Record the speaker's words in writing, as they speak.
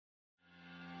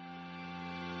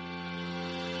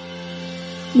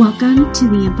Welcome to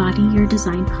the Embody Your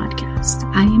Design podcast.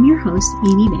 I am your host,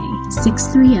 Amy May,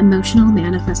 6'3" emotional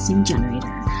manifesting generator.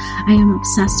 I am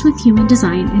obsessed with human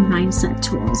design and mindset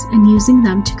tools and using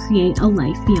them to create a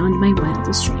life beyond my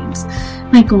wildest dreams.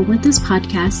 My goal with this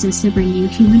podcast is to bring you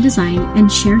human design and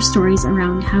share stories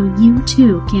around how you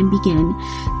too can begin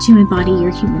to embody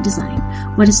your human design.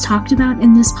 What is talked about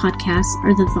in this podcast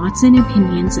are the thoughts and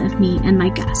opinions of me and my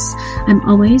guests. I'm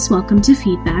always welcome to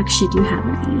feedback should you have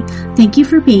any. Thank you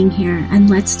for being here, and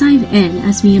let's dive in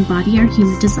as we embody our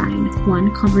human design,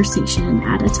 one conversation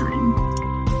at a time.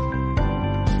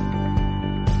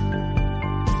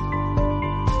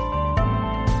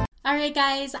 Alright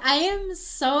guys, I am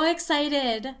so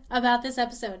excited about this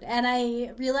episode, and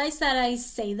I realize that I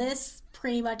say this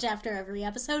pretty much after every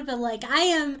episode, but I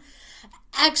am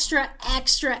extra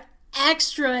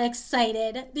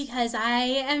excited because I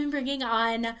am bringing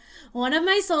on one of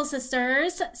my soul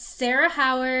sisters, Sarah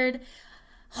Howard.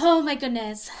 Oh my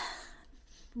goodness.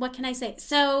 What can I say?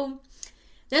 So,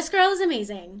 this girl is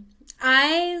amazing.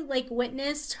 I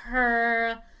witnessed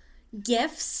her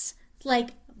gifts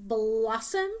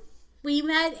blossom. We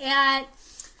met at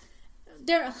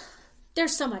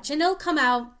there's so much, and it'll come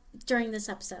out during this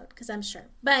episode because I'm sure.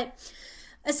 But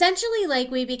essentially,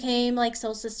 we became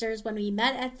soul sisters when we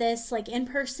met at this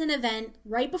in-person event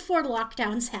right before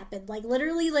lockdowns happened,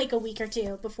 literally a week or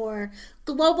two before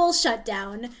global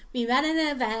shutdown. We met at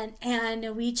an event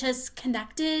and we just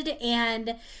connected,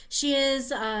 and she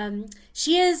is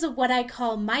what I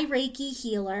call my Reiki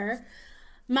healer,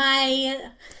 my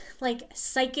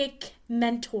psychic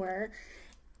mentor,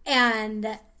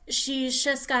 and she's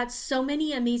just got so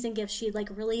many amazing gifts. She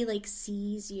really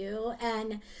sees you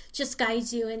and just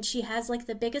guides you, and she has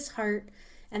the biggest heart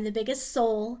and the biggest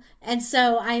soul. And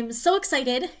so I'm so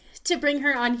excited to bring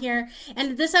her on here.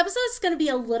 And this episode is going to be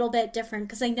a little bit different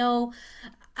because I know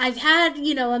I've had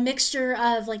a mixture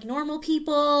of normal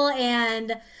people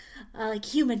and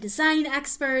human design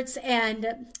experts,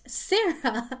 and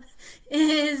Sarah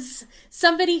is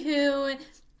somebody who,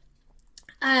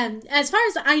 as far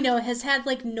as I know, has had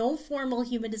no formal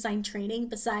human design training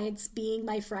besides being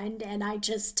my friend, and I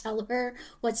just tell her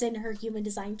what's in her human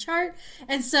design chart.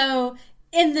 And so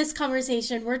in this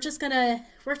conversation, we're just gonna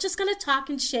talk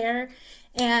and share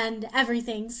and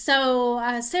everything.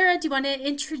 So Sarah, do you want to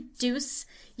introduce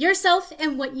yourself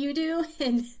and what you do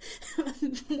in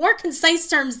more concise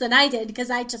terms than I did,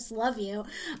 because I just love you,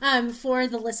 for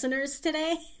the listeners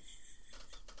today?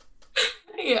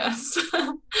 Yes.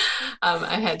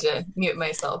 I had to mute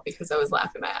myself because I was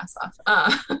laughing my ass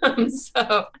off.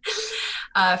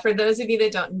 For those of you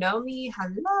that don't know me,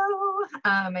 hello.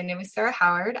 My name is Sarah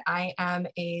Howard. I am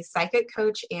a psychic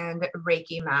coach and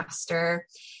Reiki master.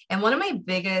 And one of my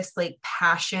biggest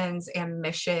passions and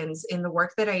missions in the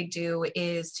work that I do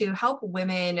is to help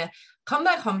women come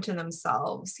back home to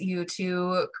themselves,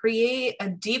 to create a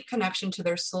deep connection to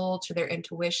their soul, to their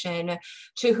intuition,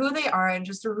 to who they are, and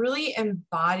just to really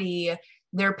embody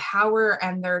their power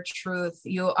and their truth,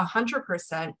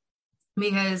 100%.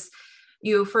 Because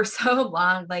for so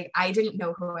long, I didn't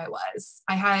know who I was.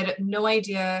 I had no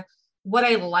idea what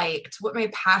I liked, what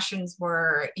my passions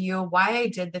were, why I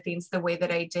did the things the way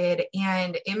that I did.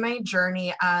 And in my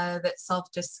journey of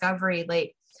self-discovery,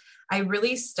 I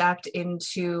really stepped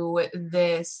into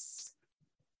this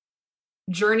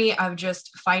journey of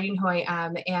just finding who I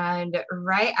am. And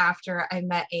right after I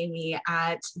met Amy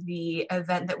at the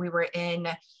event that we were in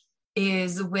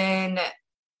is when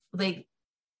the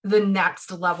next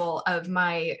level of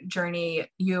my journey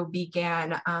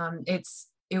began.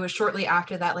 It was shortly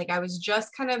after that, I was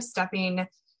just kind of stepping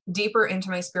deeper into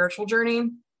my spiritual journey,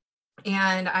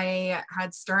 and I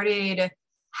had started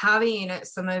having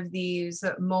some of these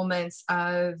moments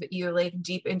of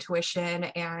deep intuition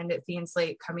and things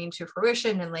coming to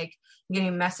fruition, and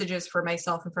getting messages for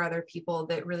myself and for other people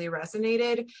that really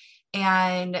resonated,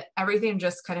 and everything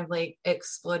just kind of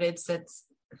exploded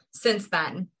since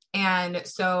then. And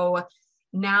so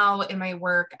now in my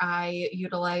work, I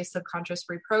utilize subconscious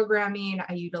reprogramming,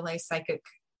 I utilize psychic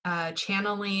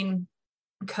channeling,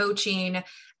 coaching,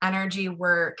 energy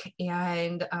work,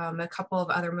 and a couple of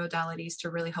other modalities to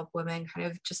really help women kind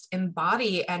of just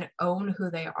embody and own who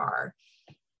they are.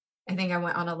 I think I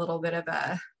went on a little bit of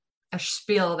a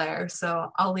spiel there,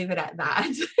 so I'll leave it at that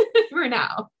for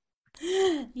now.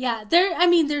 Yeah,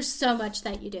 there's so much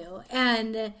that you do,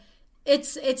 and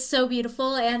it's so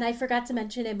beautiful. And I forgot to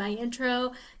mention in my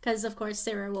intro, because of course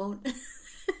Sarah won't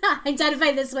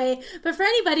identify this way, but for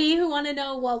anybody who want to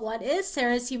know what is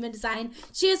Sarah's human design,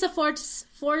 she is a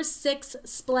 4/6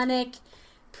 splenic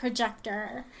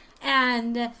projector,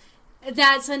 and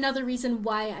that's another reason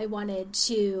why I wanted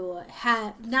to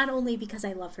have, not only because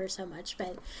I love her so much,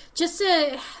 but just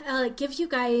to give you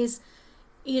guys,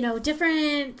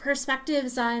 different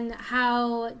perspectives on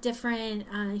how different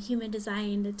human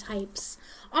design types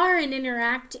are and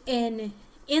interact in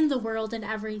the world and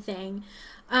everything.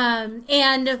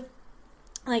 And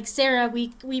like Sarah,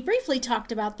 we briefly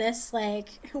talked about this, like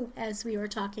as we were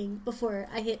talking before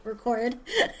I hit record,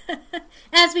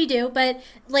 as we do. But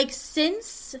like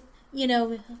since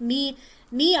me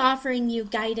offering you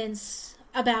guidance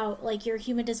about like your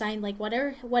human design, like what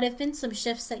have been some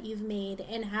shifts that you've made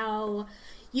and how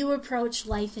you approach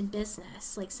life and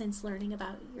business, like since learning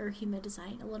about your human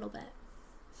design a little bit.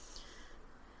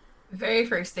 The very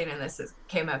first thing, and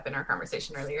came up in our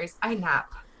conversation earlier, is I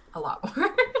nap a lot more.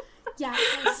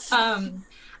 Yes. I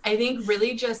think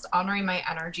really just honoring my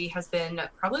energy has been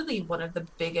probably one of the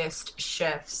biggest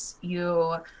shifts.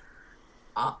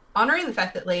 Honoring the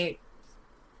fact that like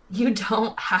you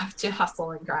don't have to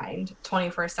hustle and grind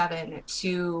 24/7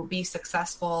 to be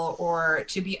successful or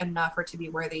to be enough or to be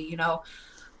worthy,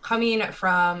 coming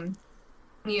from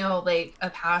like a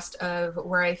past of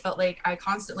where I felt like I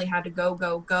constantly had to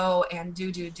go and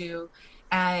do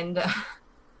and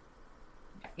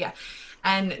yeah,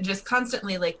 and just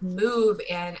constantly like move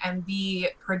and be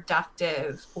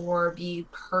productive or be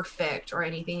perfect or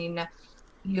anything,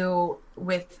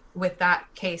 with that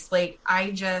case, like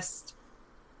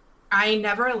I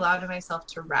never allowed myself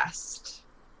to rest.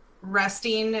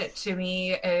 Resting to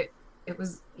me, it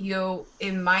was,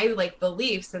 in my like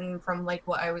beliefs and from like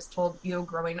what I was told,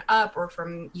 growing up or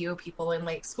from people in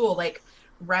like school, like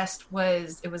rest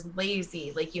was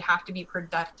lazy. Like you have to be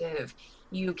productive.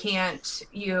 You can't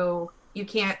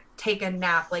take a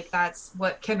nap. Like that's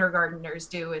what kindergarteners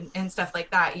do and stuff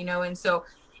like that, and so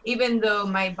even though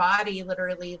my body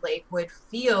literally like would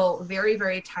feel very,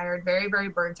 very tired, very, very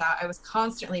burnt out, I was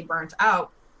constantly burnt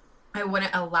out, I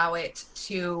wouldn't allow it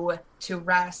to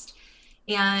rest.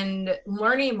 And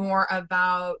learning more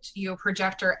about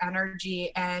projector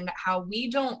energy and how we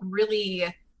don't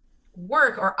really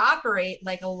work or operate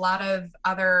like a lot of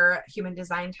other human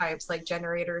design types, like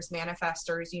generators,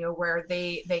 manifestors, where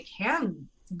they can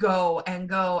go and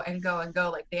go and go and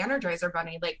go like the Energizer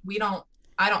Bunny. Like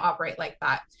I don't operate like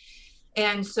that.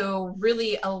 And so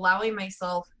really allowing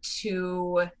myself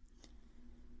to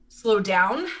slow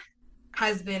down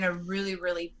has been a really,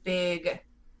 really big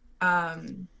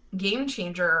game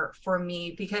changer for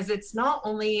me, because it's not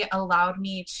only allowed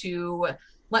me to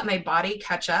let my body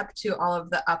catch up to all of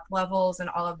the up levels and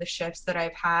all of the shifts that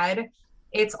I've had,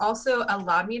 it's also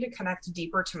allowed me to connect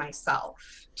deeper to myself,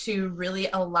 to really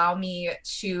allow me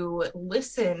to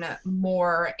listen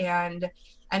more and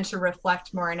to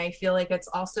reflect more. And I feel like it's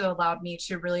also allowed me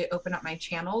to really open up my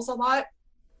channels a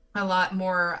lot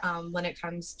more when it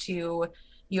comes to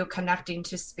connecting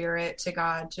to spirit, to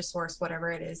God, to source,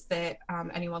 whatever it is that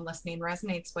anyone listening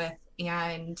resonates with.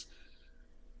 And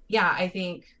yeah, I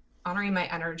think honoring my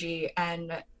energy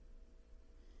and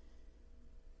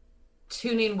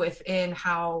tuning within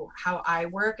how I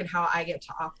work and how I get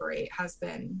to operate has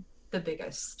been the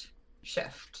biggest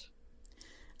shift.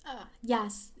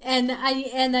 Yes, and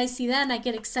I see that and I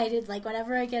get excited, like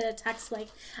whenever I get a text like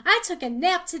I took a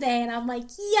nap today, and I'm like,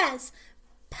 yes,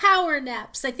 power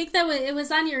naps. I think that it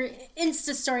was on your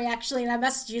Insta story actually, and I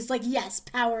messaged you. It's like, yes,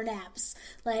 power naps.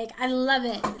 Like I love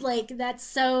it. Like that's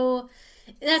so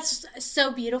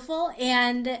beautiful.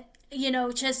 And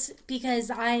just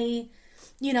because I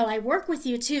work with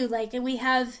you too, like, and we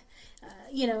have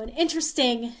an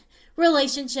interesting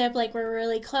relationship. Like we're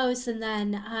really close, and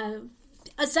then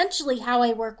essentially how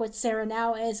I work with Sarah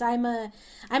now is I'm a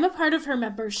part of her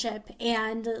membership,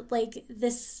 and like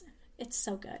this, it's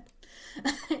so good.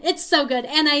 It's so good.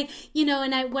 And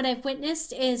what I've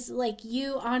witnessed is like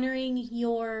you honoring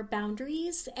your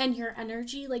boundaries and your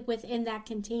energy like within that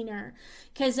container,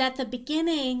 because at the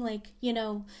beginning, like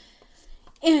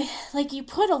like you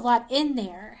put a lot in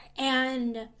there,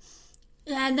 and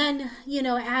then,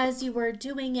 as you were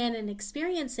doing it and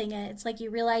experiencing it, it's like you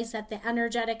realize that the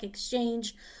energetic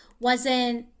exchange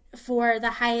wasn't for the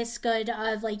highest good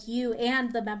of like you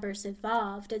and the members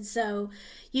involved. And so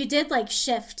you did like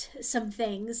shift some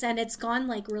things, and it's gone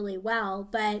like really well.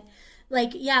 But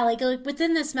like, yeah, like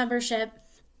within this membership,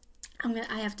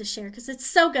 I have to share because it's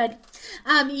so good.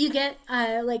 You get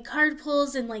like card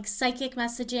pulls and like psychic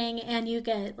messaging, and you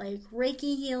get like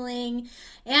Reiki healing,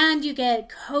 and you get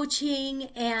coaching,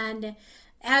 and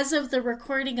as of the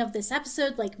recording of this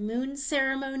episode, like moon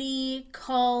ceremony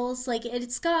calls, like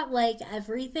it's got like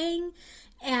everything.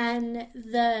 and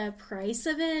the price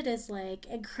of it is like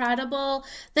incredible.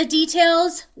 The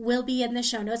details will be in the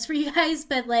show notes for you guys,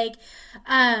 but like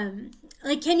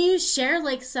can you share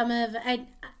like some of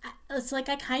it's like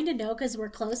I kind of know because we're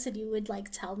close and you would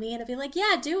like tell me and I'd be like,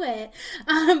 yeah, do it.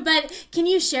 But can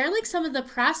you share like some of the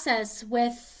process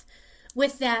with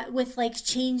that, with like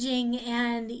changing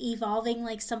and evolving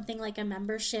like something like a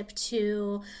membership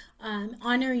to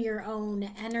honor your own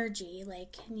energy?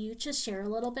 Like, can you just share a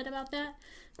little bit about that?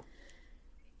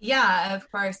 Yeah,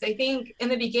 of course. I think in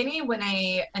the beginning, when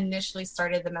I initially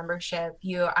started the membership,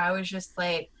 I was just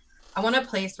like, I want a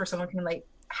place where someone can like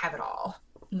have it all.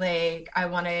 Like, I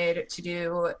wanted to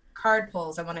do card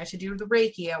pulls, I wanted to do the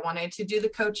Reiki, I wanted to do the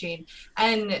coaching,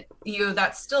 and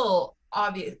that's still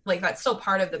obvious, like that's still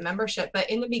part of the membership. But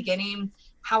in the beginning,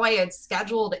 how I had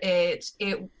scheduled it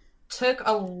took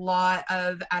a lot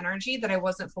of energy that I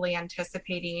wasn't fully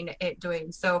anticipating it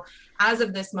doing. So as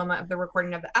of this moment of the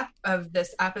recording of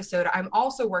this episode, I'm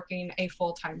also working a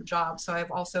full-time job. So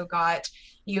I've also got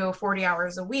 40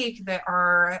 hours a week that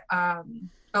are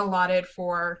allotted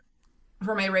for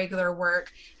my regular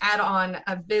work. Add on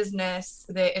a business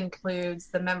that includes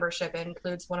the membership, it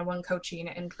includes one-on-one coaching,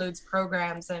 it includes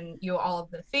programs, and all of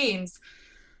the things.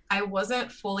 I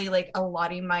wasn't fully like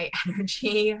allotting my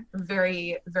energy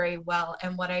very, very well.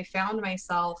 And what I found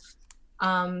myself,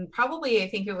 probably, I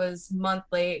think it was month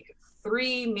like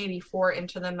 3, maybe 4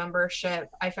 into the membership,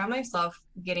 I found myself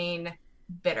getting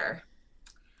bitter.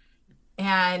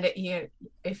 And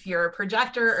if you're a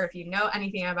projector, or if you know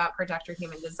anything about projector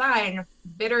human design,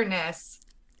 bitterness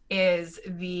is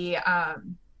the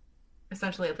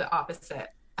essentially the opposite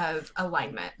of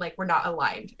alignment. Like, we're not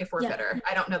aligned if we're bitter.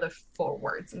 I don't know the full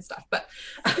words and stuff, but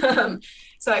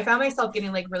so I found myself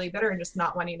getting like really bitter and just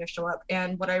not wanting to show up.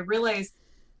 And what I realized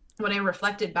when I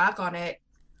reflected back on it,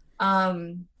 a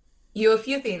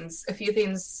few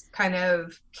things kind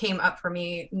of came up for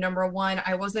me. Number one,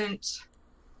 I wasn't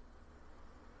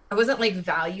like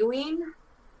valuing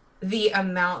the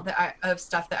amount of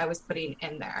stuff that I was putting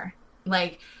in there.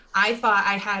 Like, I thought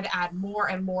I had to add more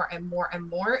and more and more and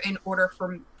more in order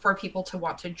for people to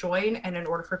want to join, and in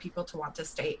order for people to want to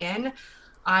stay in.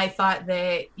 I thought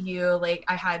that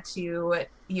I had to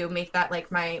make that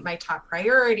like my top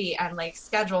priority, and like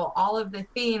schedule all of the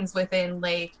things within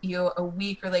like a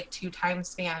week or like 2 time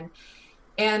span.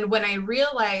 And when I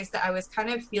realized that I was kind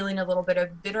of feeling a little bit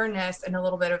of bitterness and a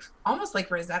little bit of almost like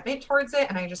resentment towards it,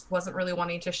 and I just wasn't really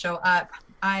wanting to show up,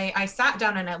 I sat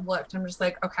down and I looked. I'm just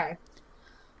like, okay,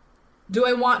 do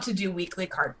I want to do weekly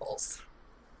card pulls?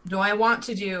 Do I want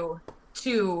to do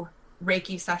 2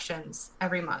 Reiki sessions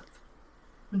every month?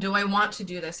 Do I want to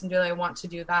do this, and do I want to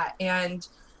do that? And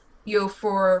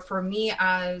for me,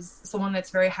 as someone that's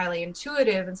very highly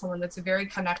intuitive and someone that's very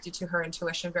connected to her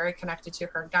intuition, very connected to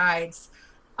her guides,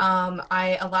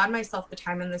 I allowed myself the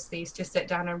time and the space to sit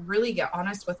down and really get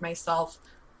honest with myself,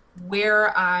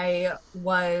 where I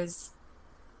was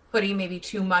putting maybe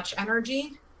too much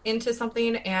energy into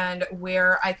something, and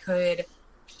where I could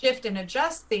shift and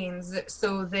adjust things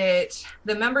so that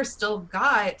the members still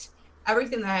got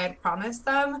everything that I had promised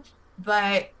them,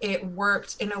 but it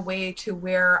worked in a way to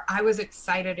where I was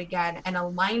excited again and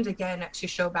aligned again to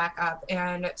show back up.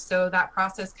 And so that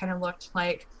process kind of looked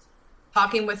like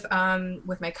talking with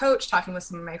my coach, talking with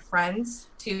some of my friends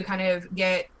to kind of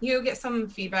get some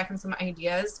feedback and some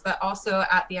ideas, but also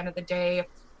at the end of the day,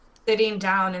 sitting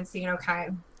down and seeing, okay,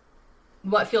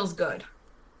 what feels good?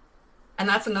 And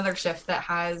that's another shift that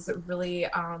has really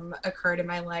occurred in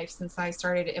my life since I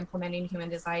started implementing human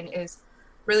design, is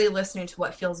really listening to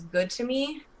what feels good to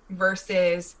me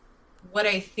versus what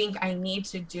I think I need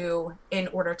to do in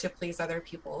order to please other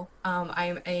people.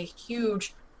 I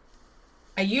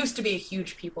used to be a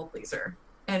huge people pleaser,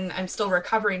 and I'm still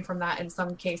recovering from that in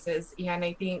some cases. And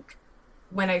I think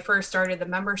when I first started the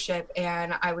membership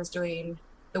and I was doing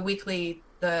the weekly,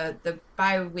 the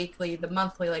bi-weekly, the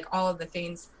monthly, like all of the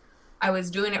things, I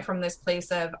was doing it from this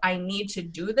place of, I need to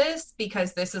do this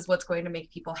because this is what's going to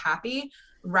make people happy,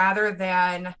 rather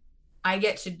than I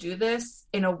get to do this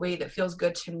in a way that feels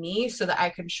good to me so that I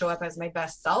can show up as my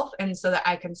best self and so that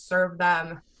I can serve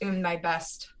them in my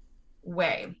best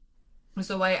way.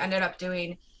 So what I ended up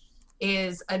doing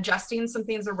is adjusting some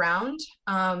things around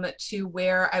to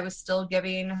where I was still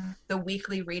giving the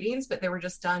weekly readings, but they were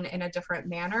just done in a different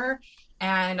manner.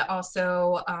 And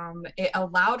also it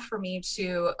allowed for me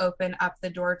to open up the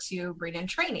door to bring in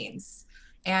trainings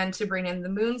and to bring in the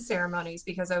moon ceremonies,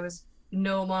 because I was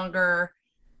no longer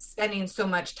spending so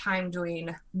much time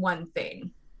doing one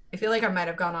thing. I feel like I might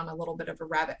have gone on a little bit of a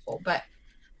rabbit hole, but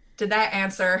Did that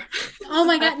answer? Oh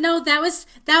my God. No, that was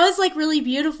like really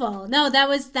beautiful. No, that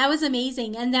was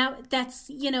amazing. And that's,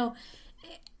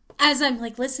 as I'm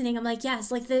like listening, I'm like,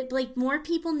 yes, like more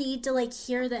people need to like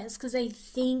hear this, because I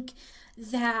think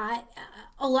that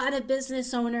a lot of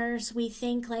business owners, we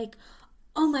think like,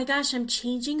 oh my gosh, I'm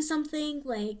changing something,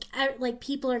 like like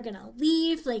people are gonna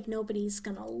leave, like nobody's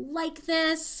gonna like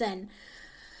this,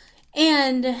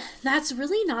 and that's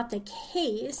really not the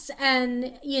case.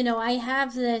 And I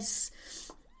have this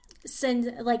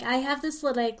I have this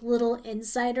little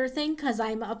insider thing, because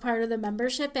I'm a part of the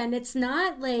membership, and it's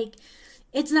not like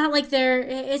incredibly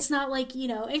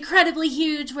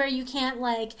huge where you can't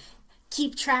like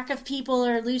keep track of people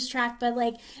or lose track, but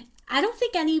like I don't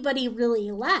think anybody really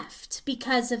left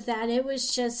because of that. It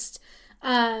was just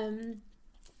like,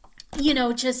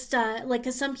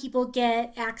 because some people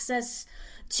get access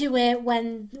to it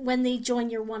when they join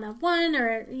your one-on-one,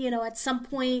 or at some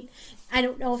point. I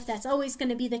don't know if that's always going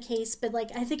to be the case, but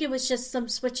like I think it was just some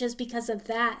switches because of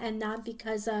that, and not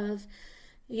because of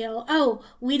oh,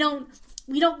 we don't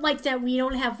like that we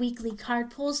don't have weekly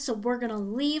card pulls, so we're gonna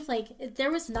leave. Like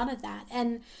there was none of that.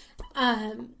 And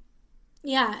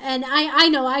yeah, and I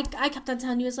know I kept on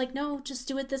telling you, it's like, no, just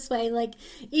do it this way. Like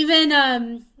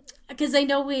even because I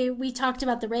know we talked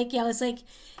about the Reiki, I was like,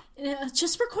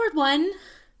 just record one,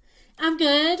 I'm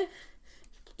good.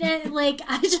 And like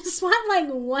I just want like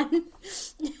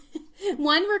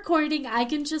one recording I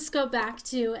can just go back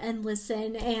to and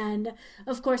listen. And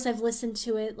of course I've listened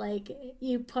to it, like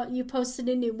you posted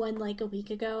a new one like a week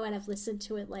ago, and I've listened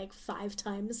to it like 5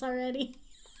 times already.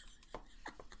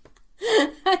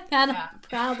 I got a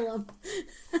problem.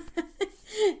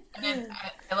 And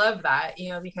I love that,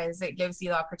 because it gives you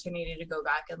the opportunity to go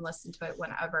back and listen to it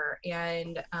whenever.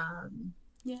 And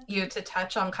to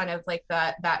touch on kind of like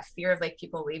that fear of like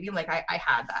people leaving, like I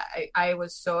had that. I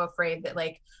was so afraid that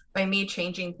like by me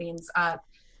changing things up,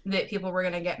 that people were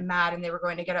going to get mad and they were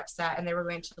going to get upset and they were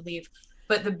going to leave.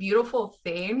 But the beautiful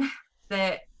thing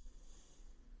that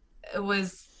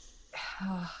was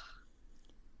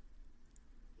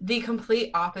the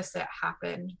complete opposite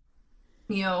happened,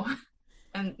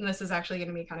 and this is actually going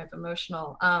to be kind of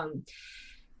emotional.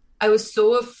 I was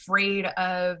so afraid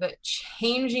of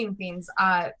changing things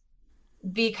up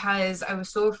because I was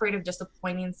so afraid of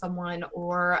disappointing someone,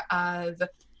 or of,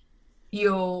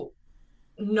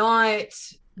 not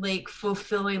like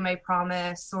fulfilling my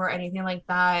promise or anything like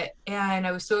that. And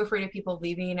I was so afraid of people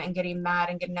leaving and getting mad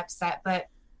and getting upset. But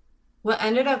what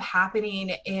ended up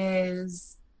happening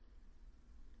is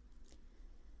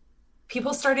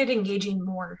people started engaging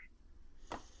more.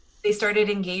 They started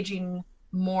engaging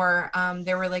more.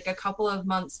 There were like a couple of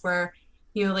months where,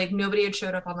 like nobody had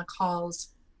showed up on the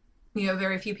calls.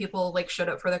 Very few people like showed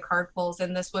up for the card pulls.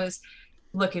 And this was,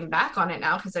 looking back on it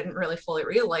now, because I didn't really fully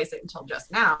realize it until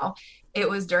just now, it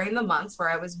was during the months where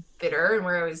I was bitter and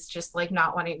where I was just like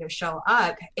not wanting to show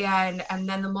up. And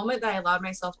then the moment that I allowed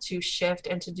myself to shift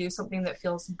and to do something that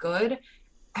feels good,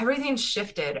 everything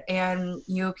shifted. And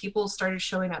people started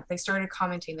showing up, they started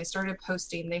commenting, they started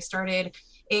posting, they started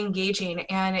engaging,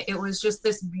 and it was just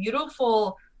this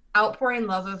beautiful outpouring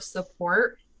love of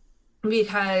support,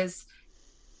 because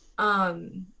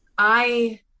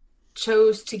I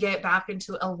chose to get back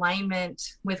into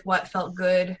alignment with what felt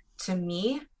good to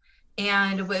me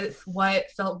and with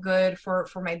what felt good for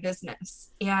my business.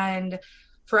 And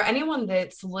for anyone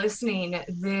that's listening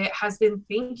that has been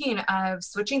thinking of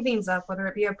switching things up, whether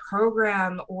it be a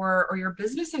program or your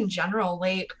business in general,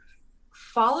 like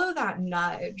follow that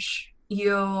nudge.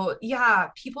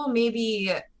 People may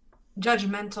be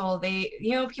judgmental.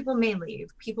 People may leave.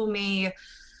 People may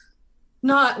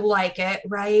not like it,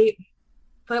 right?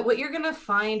 But what you're going to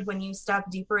find when you step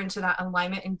deeper into that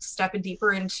alignment and step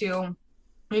deeper into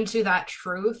that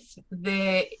truth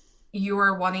that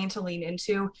you're wanting to lean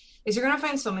into, is you're going to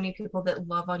find so many people that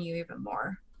love on you even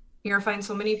more. You're going to find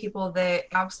so many people that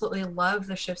absolutely love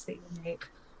the shifts that you make,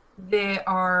 that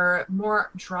are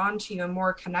more drawn to you and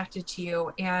more connected to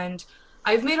you. And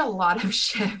I've made a lot of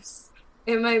shifts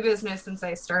in my business since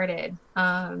I started.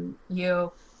 I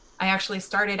actually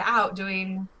started out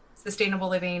doing sustainable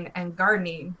living and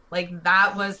gardening. Like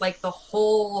that was like the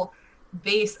whole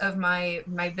base of my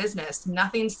business.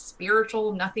 Nothing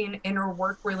spiritual, nothing inner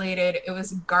work related. It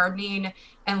was gardening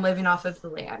and living off of the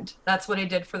land. That's what I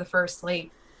did for the first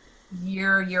like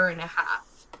year and a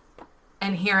half.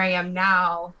 And here I am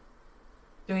now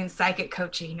doing psychic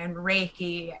coaching and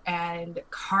Reiki and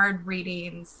card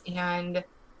readings. And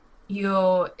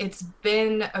it's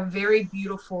been a very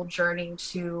beautiful journey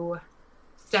to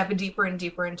step deeper and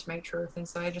deeper into my truth. And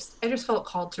so I just felt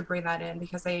called to bring that in,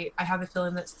 because I have a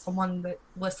feeling that someone that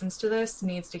listens to this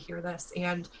needs to hear this.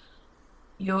 And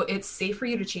it's safe for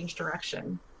you to change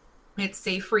direction. It's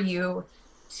safe for you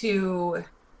to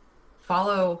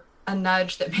follow a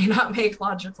nudge that may not make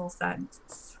logical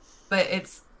sense, but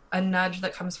it's a nudge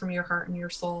that comes from your heart and your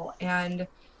soul. And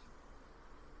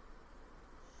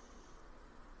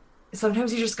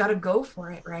sometimes you just got to go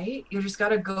for it, right? You just got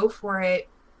to go for it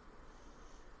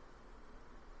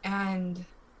and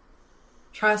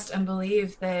trust and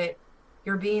believe that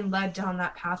you're being led down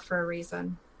that path for a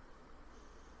reason.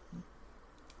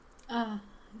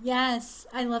 Yes,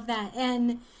 I love that.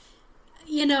 And,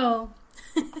 you know,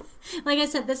 like I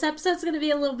said, this episode's going to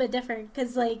be a little bit different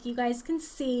because, like, you guys can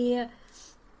see,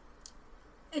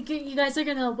 you guys are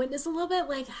going to witness a little bit,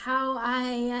 like, how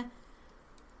I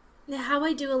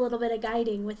do a little bit of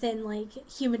guiding within, like,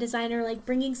 human design, or like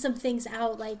bringing some things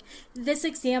out, like this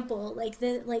example, like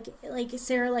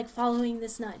Sarah, like following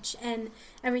this nudge and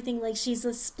everything. Like, she's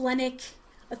a splenic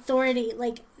authority,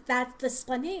 like that. The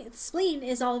spleen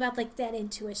is all about like that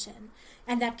intuition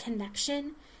and that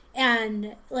connection,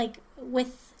 and like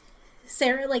with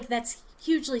Sarah, like that's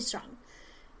hugely strong.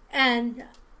 And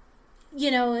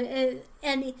you know,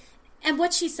 and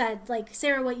what she said, like,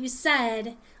 Sarah, what you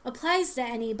said applies to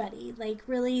anybody. Like,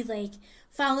 really, like,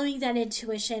 following that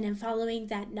intuition and following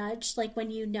that nudge, like, when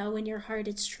you know in your heart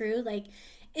it's true, like,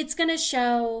 it's going to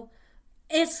show,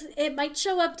 it might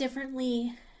show up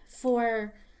differently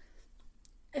for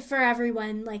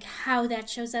everyone, like, how that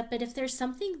shows up. But if there's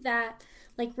something that,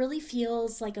 like, really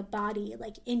feels like a body,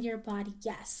 like, in your body,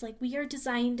 yes. Like, we are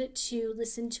designed to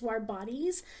listen to our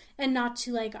bodies and not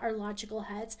to, like, our logical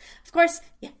heads. Of course,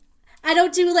 yeah, I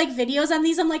don't do, like, videos on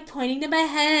these. I'm, like, pointing to my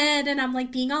head, and I'm,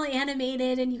 like, being all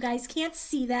animated, and you guys can't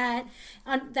see that.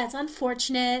 That's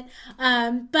unfortunate.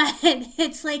 But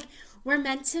it's, like, we're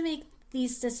meant to make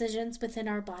these decisions within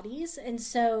our bodies. And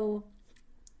so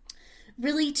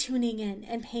really tuning in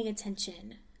and paying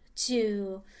attention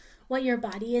to what your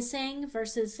body is saying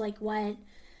versus, like, what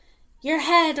your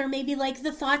head, or maybe, like,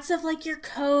 the thoughts of, like, your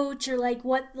coach, or, like,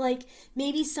 what, like,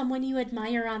 maybe someone you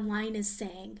admire online is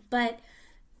saying. But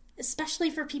especially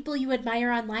for people you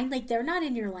admire online, like, they're not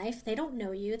in your life. They don't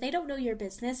know you. They don't know your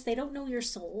business. They don't know your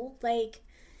soul. Like,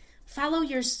 follow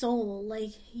your soul.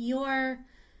 Like, your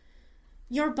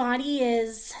body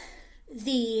is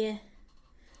the,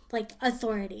 like,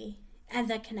 authority and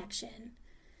the connection.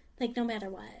 Like, no matter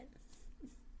what.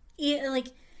 Like,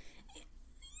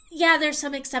 yeah, there's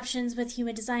some exceptions with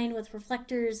human design, with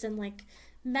reflectors and, like,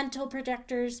 mental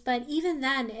projectors, but even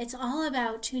then, it's all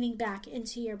about tuning back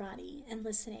into your body and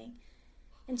listening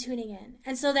and tuning in.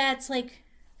 And so that's, like,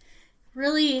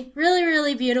 really, really,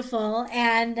 really beautiful.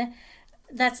 And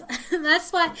that's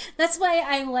why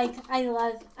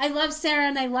I love Sarah,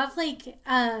 and I love, like,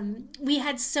 we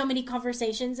had so many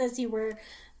conversations as you were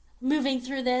moving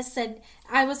through this, and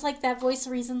I was like that voice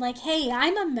of reason, like, hey,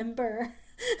 I'm a member.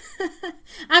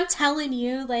 I'm telling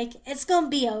you, like, it's gonna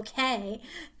be okay,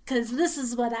 because this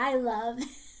is what I love.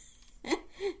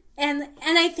 and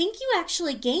I think you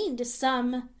actually gained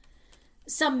some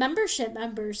membership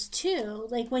members too,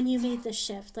 like, when you made the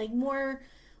shift, like, more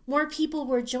people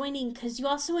were joining, because you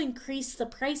also increased the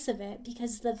price of it,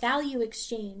 because the value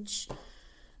exchange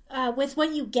with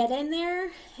what you get in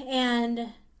there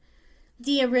and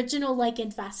the original, like,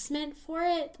 investment for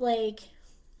it, like,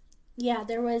 yeah,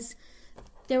 there was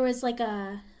like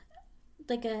a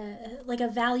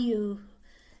value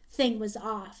thing was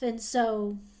off. And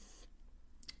so,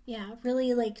 yeah,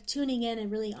 really, like, tuning in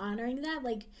and really honoring that,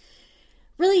 like,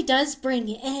 really does bring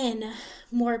in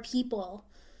more people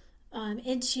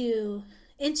into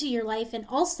your life. And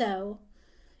also,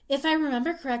 if I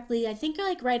remember correctly, I think,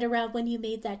 like, right around when you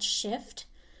made that shift,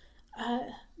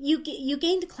 you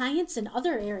gained clients in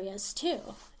other areas too,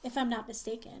 if I'm not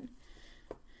mistaken.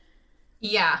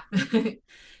 Yeah.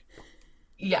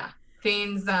 Yeah.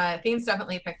 Things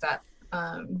definitely picked up.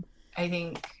 I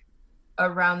think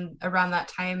around that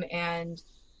time. And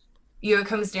it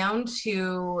comes down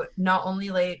to not only,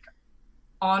 like,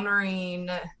 honoring,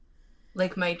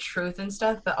 like, my truth and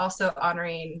stuff, but also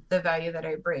honoring the value that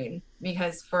I bring.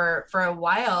 Because for a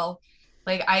while,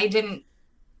 like, I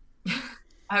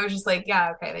was just like,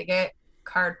 yeah, okay, they get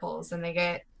card pulls and they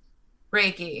get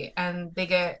Reiki and they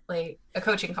get, like, a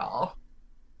coaching call.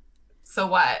 So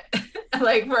what?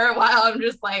 Like, for a while, I'm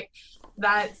just like,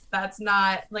 that's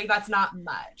not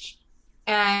much.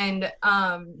 And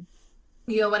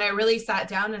when I really sat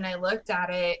down and I looked at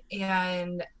it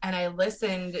and I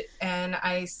listened and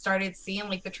I started seeing,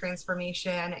 like, the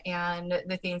transformation and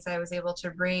the things I was able to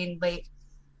bring, like,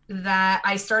 that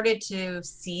I started to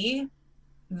see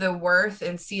the worth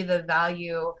and see the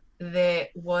value that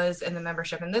was in the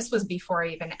membership. And this was before I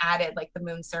even added like the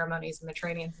moon ceremonies and the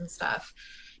trainings and stuff.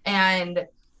 And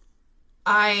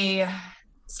I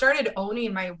started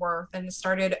owning my worth and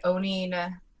started owning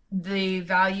the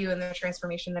value and the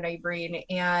transformation that I bring.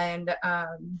 And, I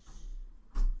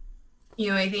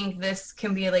think this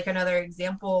can be like another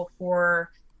example for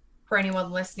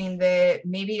anyone listening that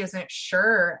maybe isn't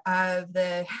sure uh,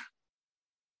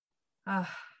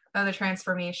 of the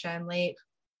transformation. Like,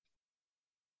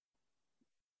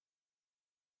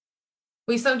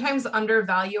 we sometimes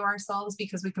undervalue ourselves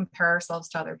because we compare ourselves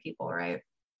to other people, right?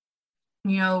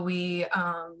 We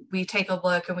take a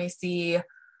look and we see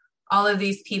all of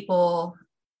these people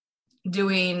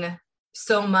doing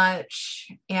so much,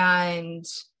 and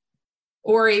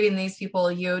or even these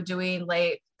people doing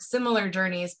like similar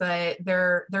journeys, but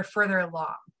they're further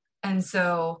along. And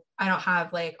so I don't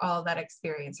have like all of that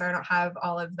experience, or I don't have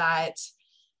all of that,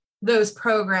 those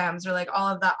programs, or like all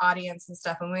of that audience and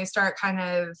stuff. And we start kind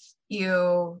of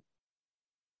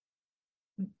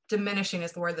diminishing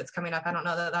is the word that's coming up. I don't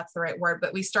know that that's the right word,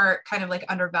 but we start kind of like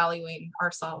undervaluing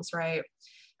ourselves, right?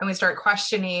 And we start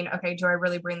questioning, okay, do I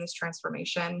really bring this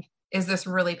transformation? Is this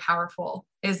really powerful?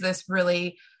 Is this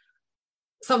really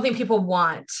something people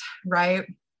want, right?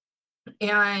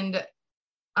 And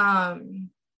that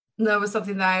was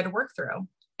something that I had to work through.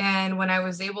 And when I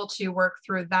was able to work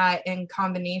through that in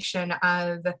combination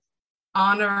of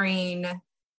honoring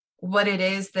what it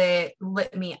is that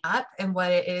lit me up and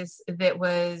what it is that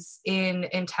was in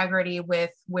integrity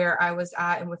with where I was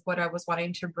at and with what I was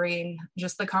wanting to bring,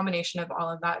 just the combination of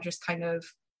all of that just kind of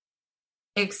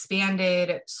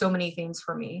expanded so many things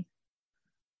for me.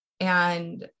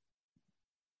 And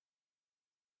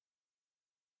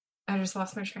I just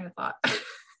lost my train of thought.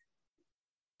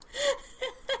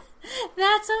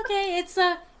 That's okay.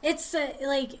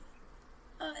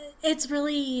 It's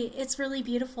really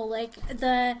beautiful. Like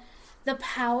the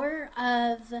power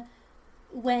of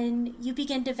when you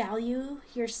begin to value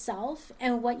yourself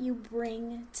and what you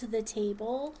bring to the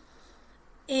table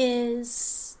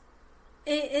is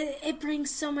it brings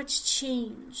so much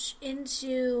change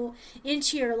into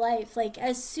your life. Like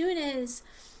as soon as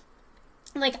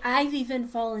like I've even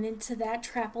fallen into that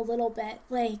trap a little bit,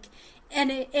 like,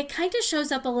 and it kind of shows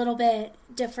up a little bit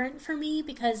different for me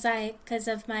because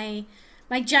of my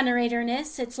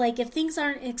generatorness. It's like if things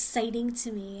aren't exciting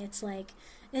to me, it's like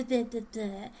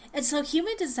and so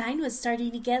human design was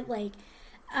starting to get like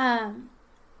um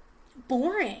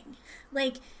boring.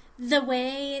 Like the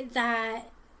way that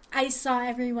I saw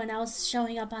everyone else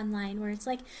showing up online where it's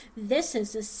like, this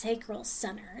is a sacral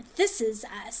center. This is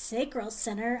a sacral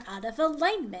center out of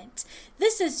alignment.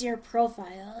 This is your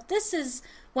profile. This is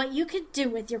what you could do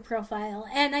with your profile.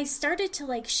 And I started to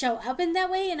like show up in that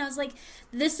way, and I was like,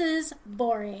 this is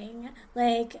boring.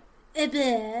 Like,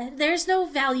 bleh. There's no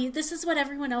value. This is what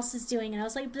everyone else is doing. And I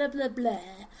was like, blah, blah, blah.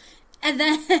 And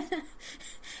then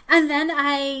and then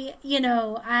I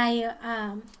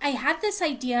had this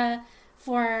idea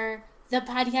for the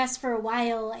podcast for a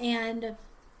while, and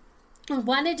I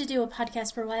wanted to do a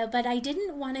podcast for a while, but I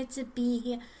didn't want it to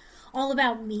be all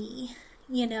about me.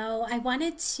 I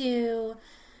wanted to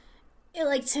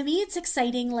like, to me it's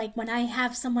exciting like when I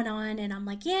have someone on and I'm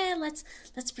like, yeah, let's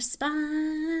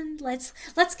respond, let's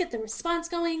get the response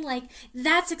going. Like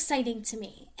that's exciting to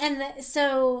me. And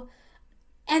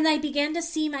I began to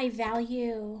see my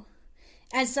value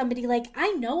as somebody like,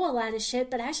 I know a lot of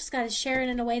shit, but I just got to share it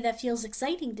in a way that feels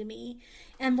exciting to me.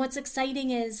 And what's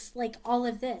exciting is like all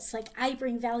of this, like I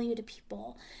bring value to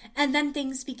people. And then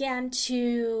things began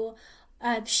to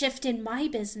shift in my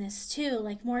business too.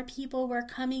 Like more people were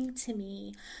coming to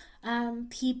me.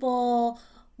 People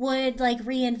would like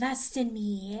reinvest in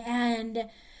me, and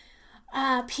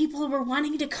people were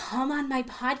wanting to come on my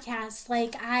podcast.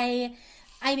 Like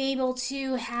I'm able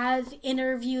to have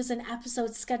interviews and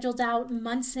episodes scheduled out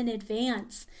months in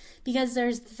advance because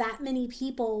there's that many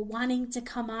people wanting to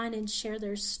come on and share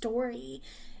their story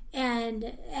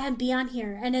and be on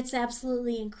here, and it's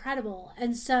absolutely incredible.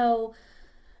 And so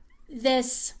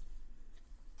this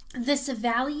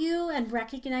value and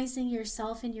recognizing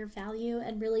yourself and your value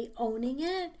and really owning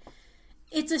it,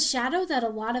 it's a shadow that a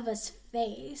lot of us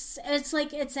face. It's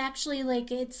like, it's actually like,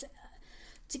 it's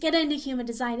to get into human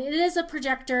design, it is a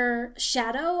projector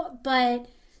shadow, but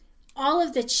all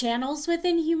of the channels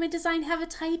within human design have a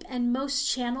type, and most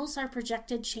channels are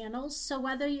projected channels. So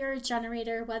whether you're a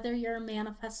generator, whether you're a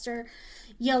manifester,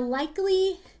 you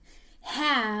likely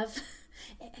have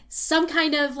some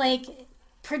kind of like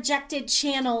projected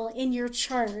channel in your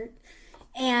chart.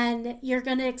 and you're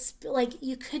gonna like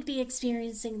you could be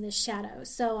experiencing this shadow.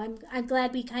 So I'm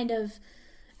glad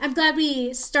I'm glad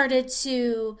we started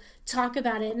to talk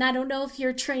about it. And I don't know if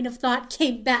your train of thought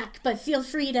came back, but feel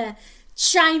free to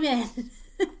chime in.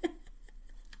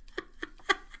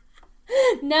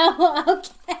 No,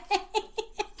 okay.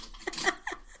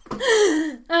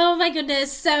 Oh my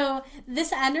goodness. So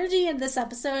this energy in this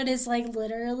episode is like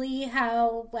literally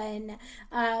how when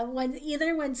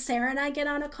either when Sarah and I get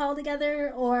on a call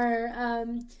together, or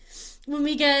when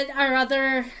we get our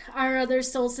other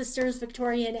soul sisters,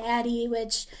 Victoria and Addie,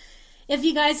 which if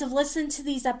you guys have listened to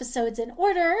these episodes in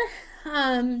order,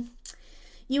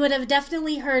 you would have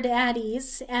definitely heard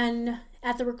Addie's. And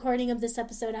at the recording of this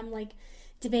episode, I'm like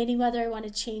debating whether I want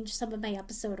to change some of my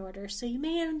episode order. So you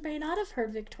may or may not have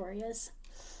heard Victoria's.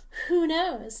 Who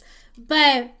knows?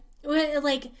 But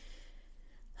like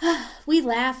we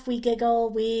laugh, we giggle,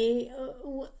 we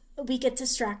get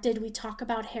distracted, we talk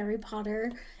about Harry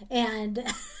Potter and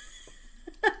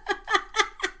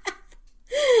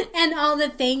and all the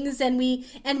things, and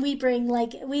we bring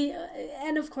like we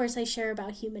and of course I share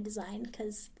about human design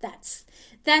because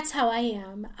that's how I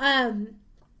am.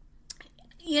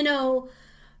 You know,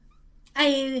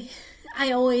 I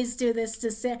always do this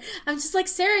to Sarah. I'm just like,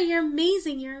 Sarah, you're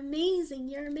amazing, you're amazing,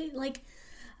 you're amazing. Like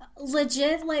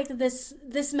legit, like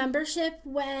this membership,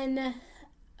 when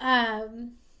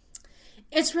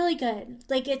it's really good.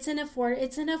 Like it's an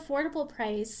affordable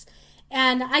price.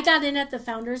 And I got in at the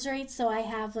founders rate, so I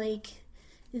have like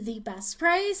the best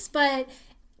price, but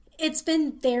it's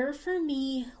been there for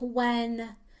me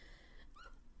when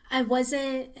I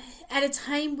wasn't at a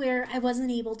time where I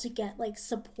wasn't able to get like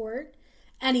support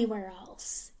anywhere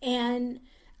else. And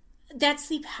that's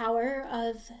the power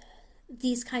of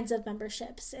these kinds of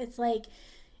memberships. It's like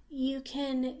you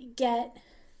can get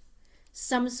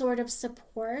some sort of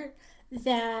support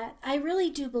that I really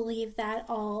do believe that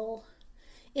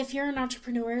if you're an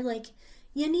entrepreneur, like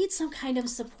you need some kind of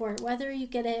support, whether you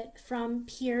get it from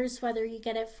peers, whether you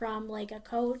get it from like a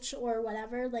coach or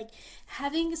whatever. Like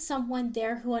having someone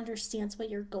there who understands what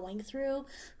you're going through,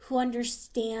 who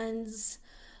understands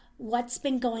what's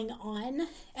been going on.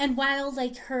 And while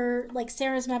like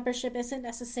Sarah's membership isn't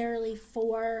necessarily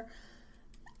for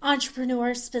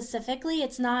entrepreneurs specifically,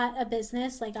 it's not a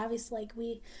business. Like obviously, like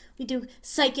we do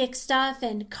psychic stuff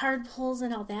and card pulls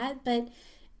and all that, but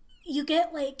you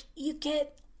get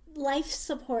life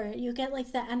support, you get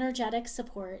like the energetic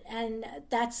support, and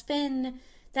that's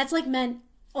like meant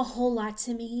a whole lot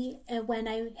to me when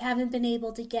I haven't been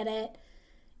able to get it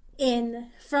in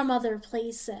from other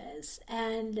places.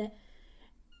 And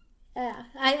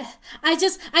I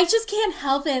just can't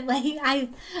help it. Like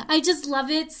I just love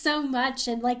it so much.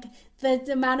 And like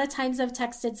the amount of times I've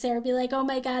texted Sarah, be like, oh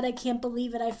my god, I can't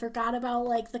believe it, I forgot about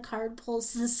like the card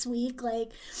pulls this week.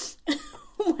 Like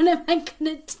what am I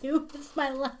gonna do with my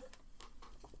life?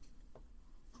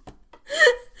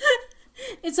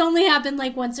 It's only happened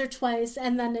like once or twice,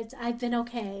 and then I've been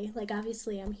okay. Like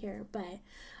obviously I'm here, but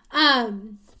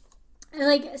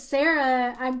like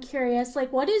Sarah, I'm curious,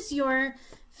 like what is your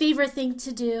favorite thing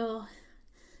to do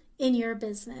in your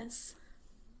business?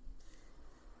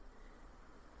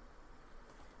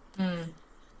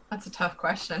 That's a tough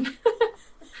question.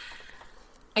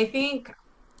 I think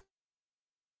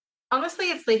honestly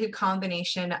it's like a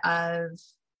combination of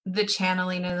the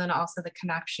channeling and then also the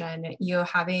connection,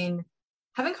 having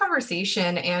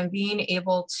conversation and being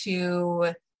able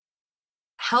to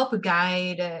help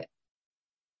guide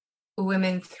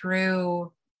women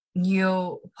through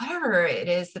whatever it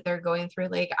is that they're going through.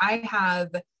 Like I have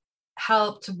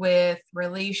helped with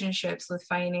relationships, with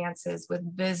finances,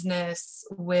 with business,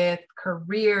 with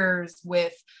careers,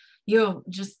 with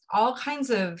just all kinds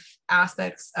of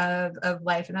aspects of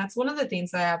life. And that's one of the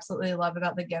things that I absolutely love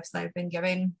about the gifts that I've been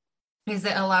giving, is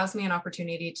it allows me an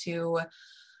opportunity to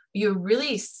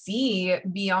really see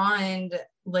beyond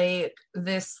like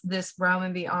this realm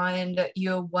and beyond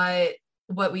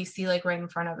what we see like right in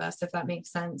front of us, if that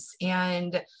makes sense.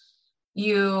 And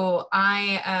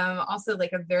I am also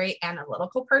like a very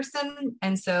analytical person.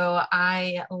 And so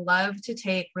I love to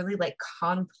take really like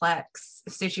complex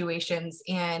situations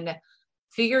and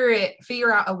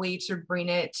figure out a way to bring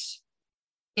it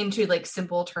into like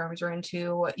simple terms, or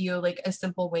into, like a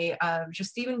simple way of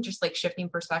just like shifting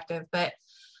perspective. But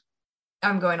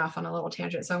I'm going off on a little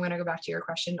tangent, so I'm going to go back to your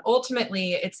question.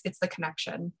 Ultimately, it's the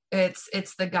connection. It's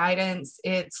the guidance.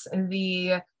 It's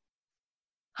the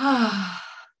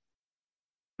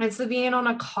it's the being on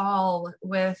a call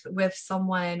with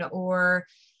someone, or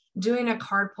doing a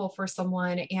card pull for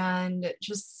someone and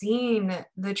just seeing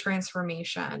the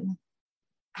transformation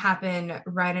happen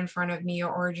right in front of me,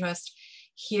 or just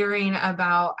hearing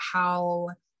about how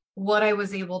what I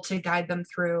was able to guide them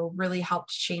through really helped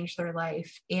change their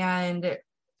life. And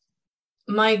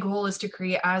my goal is to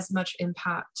create as much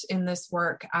impact in this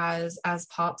work as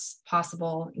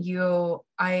possible.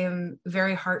 I am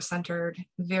very heart-centered,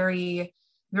 very,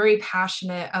 very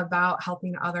passionate about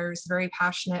helping others, very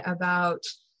passionate about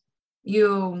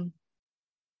giving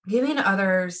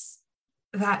others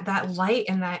that light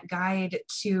and that guide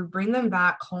to bring them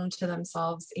back home to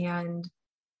themselves. And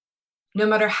no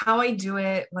matter how I do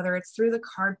it, whether it's through the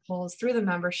card pulls, through the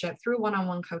membership, through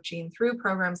one-on-one coaching, through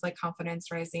programs like Confidence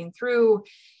Rising, through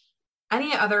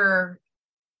any other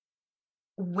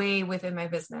way within my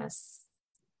business,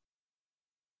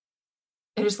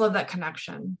 I just love that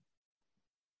connection.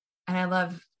 And I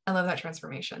love that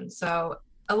transformation. So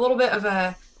a little bit of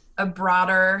a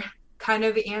broader kind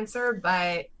of answer,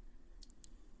 but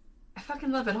I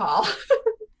fucking love it all.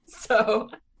 So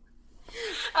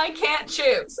I can't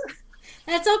choose.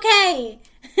 That's okay.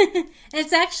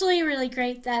 It's actually really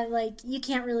great that like you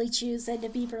can't really choose and to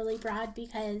be really broad,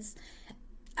 because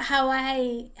how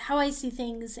I see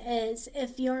things is,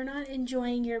 if you're not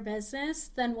enjoying your business,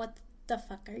 then what the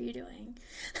fuck are you doing?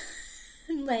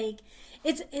 Like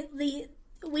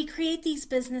we create these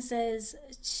businesses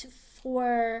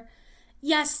for,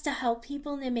 yes, to help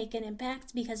people and to make an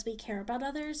impact because we care about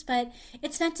others, but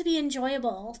it's meant to be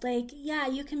enjoyable. Like, yeah,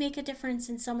 you can make a difference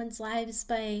in someone's lives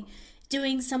by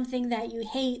doing something that you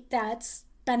hate that's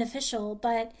beneficial,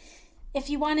 but if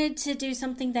you wanted to do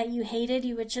something that you hated,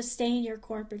 you would just stay in your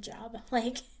corporate job.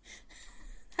 Like,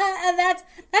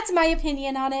 that's my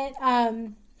opinion on it.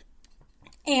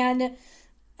 And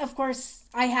of course,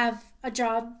 I have a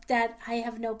job that I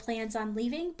have no plans on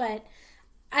leaving, but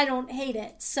I don't hate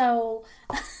it. So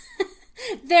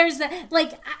there's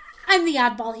I'm the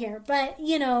oddball here, but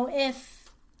if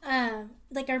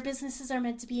like our businesses are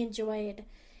meant to be enjoyed.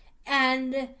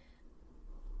 And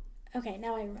okay,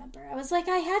 now I remember. I was like,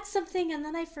 I had something and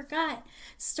then I forgot.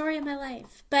 Story of my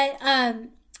life. But I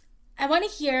want to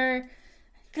hear,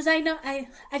 because I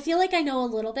feel like I know a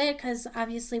little bit because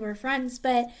obviously we're friends,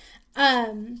 but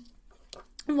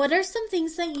what are some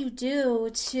things that you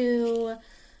do to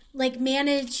like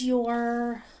manage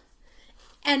your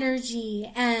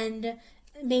energy, and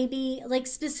maybe like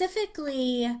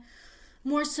specifically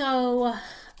more so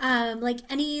like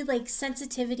any like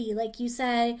sensitivity, like you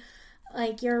said,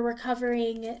 like you're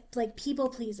recovering like people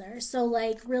pleaser, so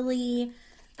like really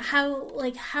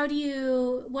how do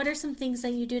you, what are some things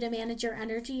that you do to manage your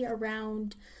energy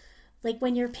around like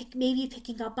when you're maybe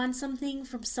picking up on something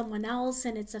from someone else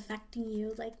and it's affecting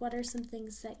you? Like, what are some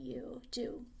things that you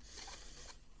do?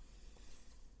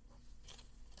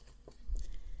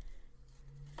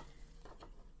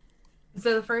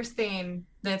 So the first thing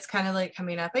that's kind of like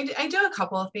coming up, I do a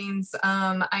couple of things.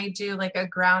 I do like a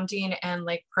grounding and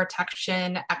like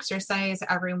protection exercise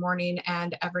every morning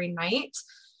and every night.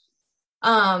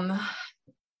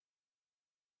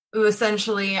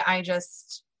 Essentially I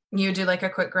just, you do like a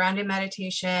quick grounding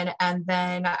meditation, and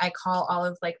then I call all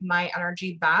of like my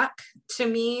energy back to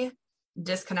me,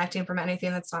 disconnecting from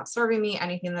anything that's not serving me,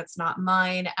 anything that's not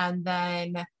mine. And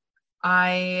then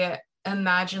I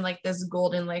imagine like this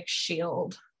golden like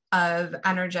shield of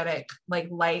energetic like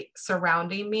light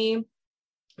surrounding me,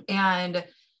 and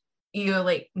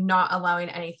like not allowing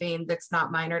anything that's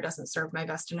not mine or doesn't serve my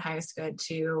best and highest good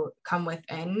to come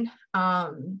within.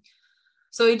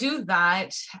 So I do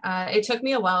that. It took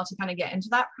me a while to kind of get into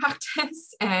that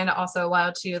practice, and also a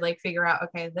while to like figure out,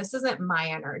 okay, this isn't my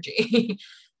energy.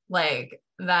 Like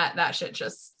that shit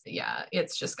just, yeah,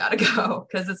 it's just got to go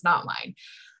because it's not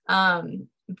mine.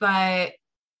 But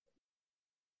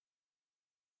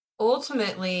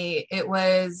ultimately it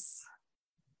was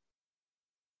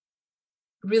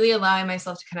really allowing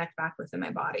myself to connect back within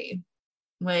my body.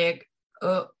 Like,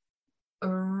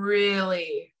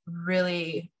 really,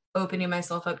 really opening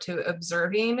myself up to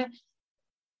observing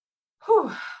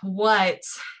what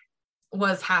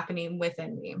was happening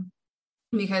within me.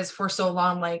 Because for so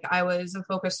long, like I was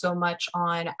focused so much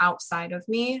on outside of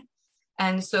me,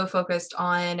 and so focused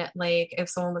on like if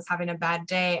someone was having a bad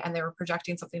day and they were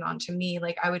projecting something onto me,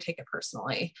 like I would take it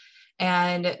personally,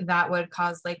 and that would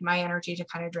cause like my energy to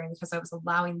kind of drain because I was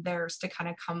allowing theirs to kind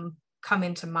of come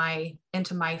into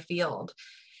my field.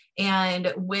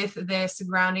 And with this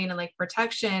grounding and like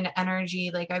protection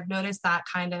energy, like I've noticed that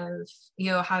kind of,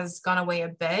 has gone away a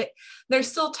bit.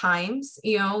 There's still times,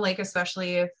 like,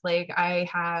 especially if like I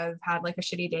have had like a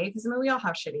shitty day, because I mean, we all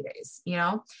have shitty days,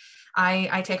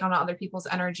 I take on other people's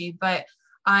energy, but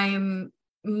I'm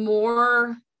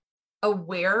more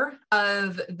aware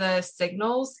of the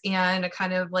signals and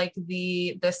kind of like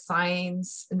the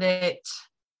signs that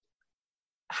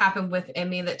happen within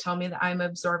me that tell me that I'm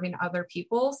absorbing other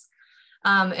people's.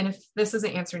 And if this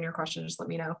isn't answering your question, just let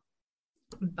me know.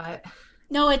 But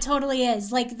no, it totally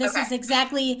is. Like this okay. is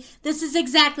exactly what this is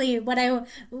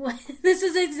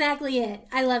exactly it.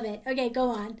 I love it. Okay, go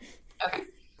on. Okay.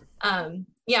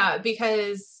 Yeah,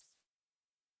 because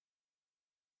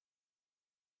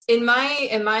in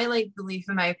my like belief,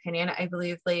 in my opinion, I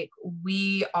believe like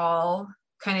we all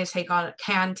kind of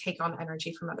can take on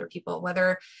energy from other people,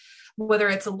 whether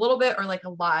it's a little bit or like a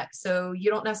lot. So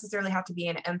you don't necessarily have to be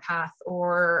an empath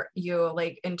or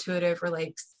like intuitive or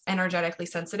like energetically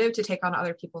sensitive to take on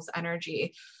other people's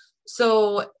energy.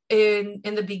 So in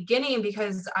the beginning,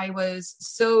 because I was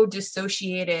so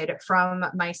dissociated from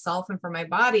myself and from my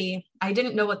body, I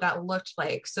didn't know what that looked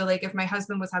like. So like if my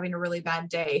husband was having a really bad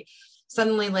day,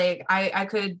 suddenly like I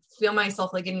could feel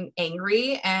myself like getting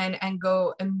angry and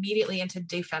go immediately into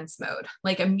defense mode,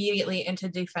 like immediately into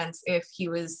defense if he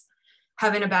was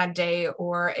having a bad day,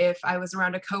 or if I was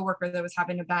around a coworker that was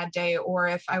having a bad day, or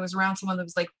if I was around someone that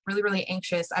was like really, really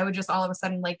anxious, I would just all of a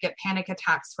sudden like get panic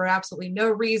attacks for absolutely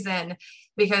no reason,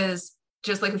 because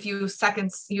just like a few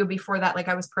seconds before that, like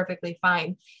I was perfectly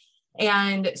fine.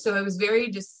 And so I was very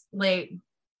just like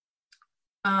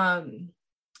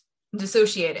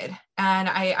dissociated, and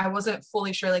I wasn't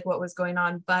fully sure like what was going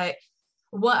on. But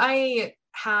what I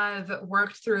have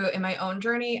worked through in my own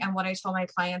journey, and what I tell my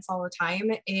clients all the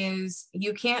time, is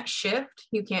you can't shift,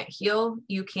 you can't heal,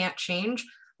 you can't change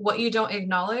what you don't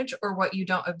acknowledge or what you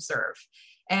don't observe.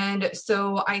 And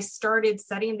so I started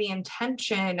setting the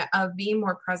intention of being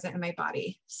more present in my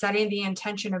body, setting the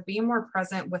intention of being more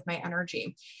present with my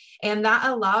energy. And that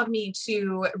allowed me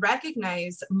to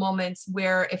recognize moments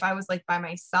where if I was like by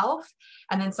myself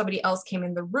and then somebody else came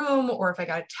in the room, or if I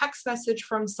got a text message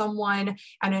from someone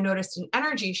and I noticed an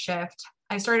energy shift,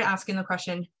 I started asking the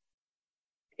question,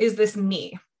 is this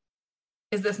me?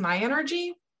 Is this my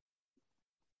energy?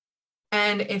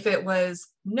 And if it was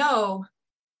no,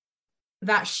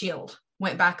 that shield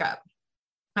went back up.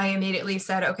 I immediately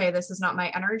said, okay, this is not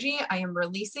my energy. I am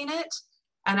releasing it,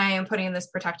 and I am putting this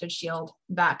protected shield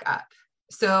back up.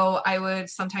 So I would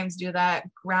sometimes do that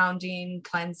grounding,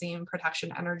 cleansing,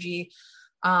 protection energy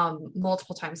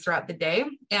multiple times throughout the day.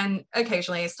 And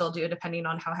occasionally I still do, depending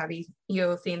on how heavy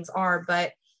things are.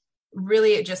 But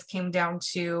really it just came down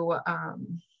to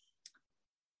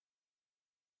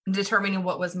determining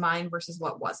what was mine versus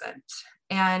what wasn't.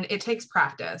 And it takes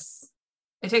practice.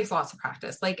 It takes lots of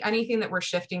practice. Like anything that we're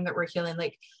shifting, that we're healing,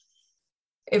 like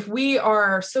if we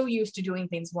are so used to doing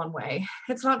things one way,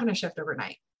 it's not going to shift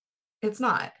overnight. It's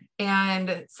not.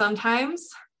 And sometimes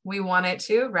we want it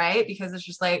to, right? Because it's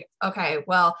just like, okay,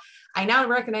 well, I now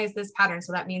recognize this pattern.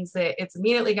 So that means that it's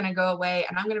immediately going to go away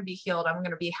and I'm going to be healed. I'm going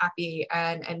to be happy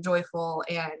and joyful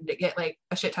and get like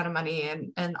a shit ton of money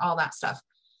and all that stuff.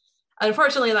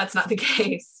 Unfortunately, that's not the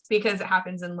case, because it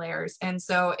happens in layers. And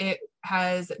so it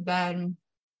has been,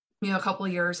 a couple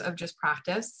of years of just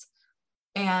practice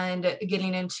and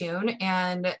getting in tune.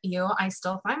 And, I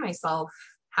still find myself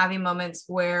having moments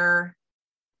where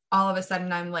all of a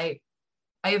sudden I'm like,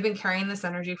 I have been carrying this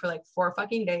energy for like 4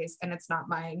 fucking days and it's not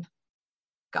mine.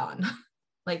 Gone.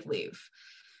 Like leave.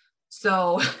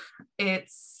 So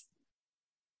it's,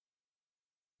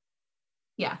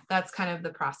 yeah, that's kind of the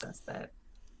process that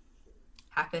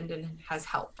happened and has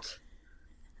helped.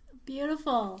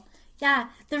 Beautiful. Yeah,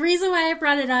 the reason why I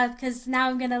brought it up, because now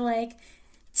I'm gonna like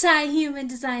tie human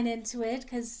design into it,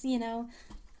 because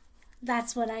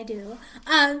that's what I do.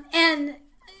 And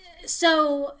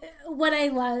so what I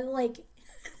love, like,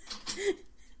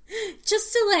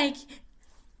 just to like,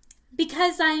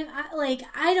 because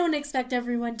I don't expect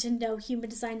everyone to know human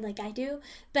design like I do,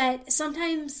 but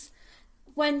sometimes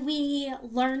when we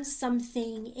learn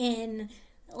something in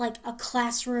like a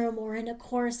classroom or in a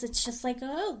course, it's just like,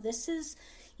 oh, this is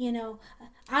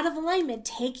out of alignment,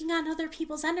 taking on other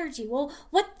people's energy. Well,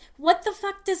 what the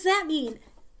fuck does that mean?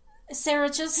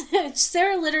 Sarah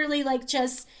literally like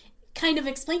just kind of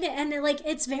explained it, and like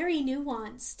it's very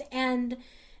nuanced and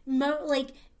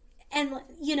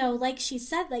like she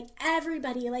said, like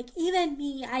everybody, like even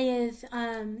me, I have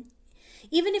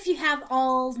even if you have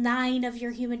all 9 of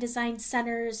your human design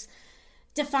centers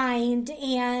defined,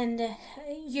 and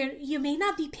you may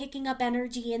not be picking up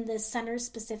energy in this center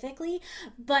specifically,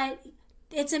 but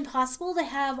it's impossible to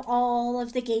have all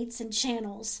of the gates and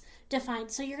channels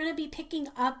defined. So you're going to be picking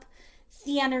up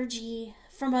the energy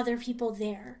from other people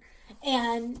there,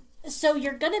 and so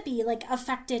you're going to be like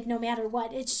affected no matter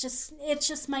what. It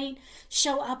just might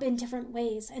show up in different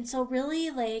ways. And so really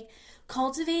like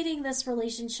cultivating this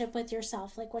relationship with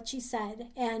yourself, like what she said,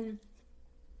 and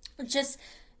just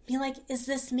be like, is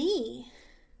this me?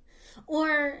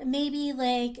 Or maybe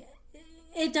like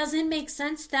it doesn't make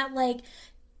sense that like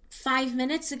 5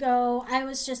 minutes ago I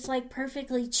was just like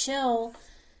perfectly chill,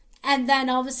 and then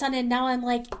all of a sudden now I'm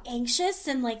like anxious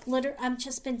and like literally I'm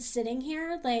just been sitting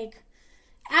here like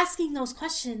asking those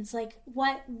questions, like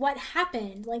what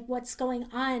happened, like what's going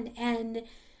on, and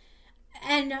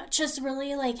just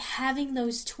really like having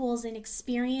those tools and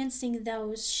experiencing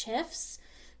those shifts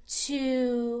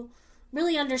to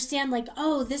really understand like,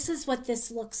 oh, this is what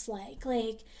this looks like,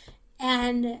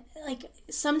 and like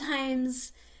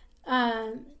sometimes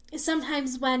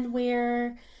when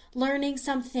we're learning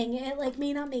something, it like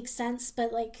may not make sense,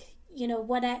 but like,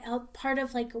 what I part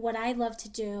of like what I love to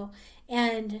do,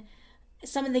 and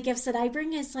some of the gifts that I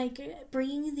bring is like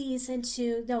bringing these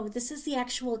into, no, this is the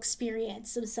actual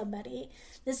experience of somebody.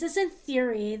 This isn't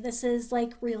theory. This is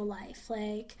like real life.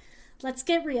 Like, let's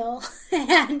get real.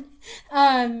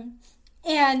 um,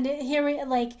 and here we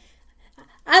like,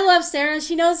 I love Sarah.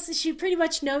 She pretty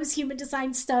much knows human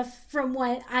design stuff from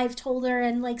what I've told her,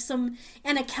 and like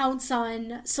and accounts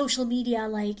on social media.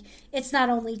 Like, it's not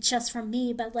only just from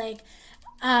me, but like,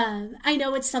 I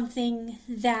know it's something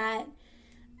that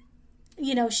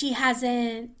she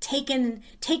hasn't taken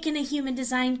a human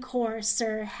design course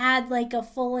or had like a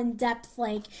full in-depth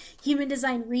like human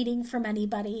design reading from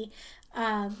anybody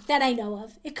that I know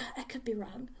of. I could be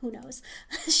wrong, who knows.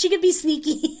 She could be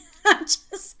sneaky.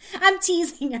 I'm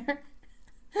teasing her.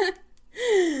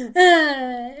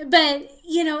 But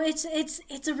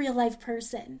it's a real life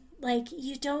person. Like,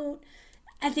 you don't,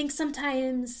 I think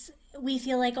sometimes we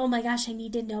feel like, oh my gosh, I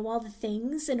need to know all the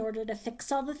things in order to fix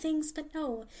all the things. But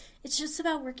no, it's just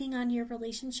about working on your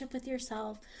relationship with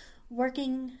yourself,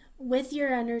 working with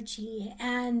your energy.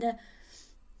 And,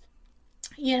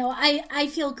 I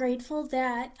feel grateful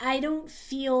that I don't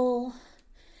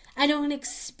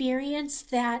experience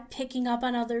that picking up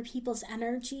on other people's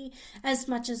energy as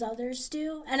much as others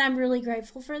do. And I'm really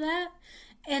grateful for that.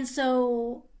 And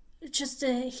so just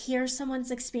to hear someone's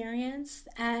experience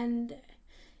and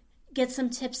get some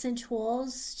tips and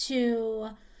tools to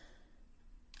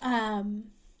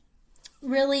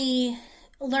really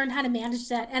learn how to manage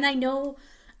that. And I know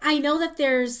that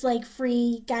there's like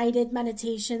free guided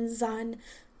meditations on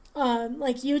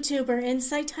like YouTube or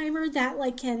Insight Timer that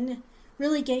like can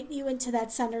really get you into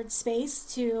that centered space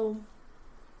to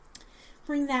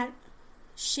bring that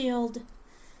shield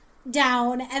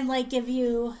down and like give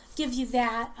you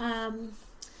that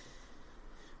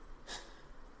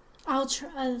I'll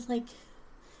try like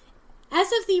as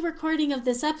of the recording of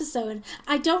this episode,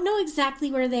 I don't know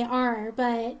exactly where they are,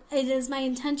 but it is my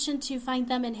intention to find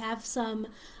them and have some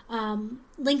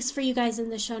links for you guys in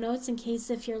the show notes in case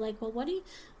if you're like, well,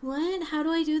 how do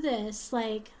I do this?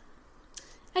 Like,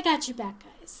 I got your back,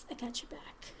 guys. I got your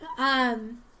back.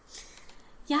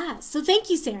 Yeah, so thank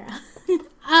you, Sarah.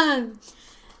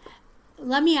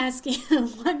 Let me ask you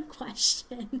one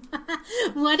question.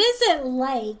 What is it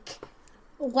like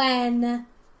when,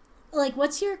 like,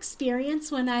 what's your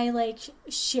experience when I, like,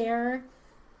 share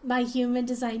my human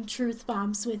design truth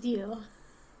bombs with you?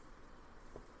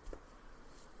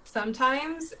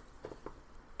 Sometimes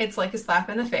it's like a slap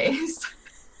in the face,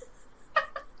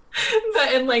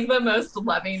 but in, like, the most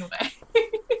loving way.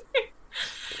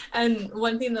 And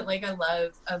one thing that, like, I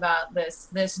love about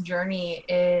this journey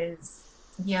is,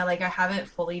 yeah, like, I haven't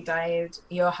fully dived,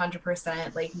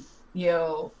 100%, like,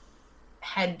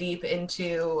 head deep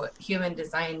into human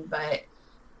design, but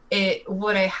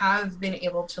what I have been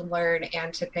able to learn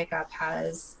and to pick up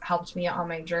has helped me on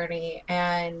my journey.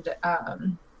 And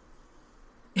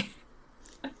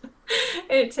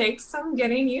it takes some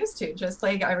getting used to, just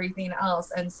like everything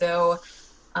else. And so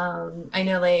I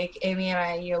know, like, Amy and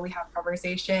I, we have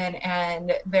conversation,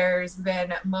 and there's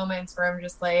been moments where I'm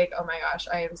just like, oh my gosh,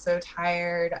 I am so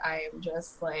tired. I am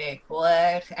just like,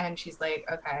 what? And she's like,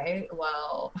 okay,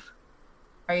 well,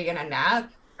 are you gonna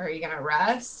nap? Are you gonna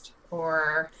rest?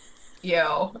 Or,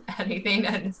 anything?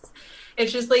 And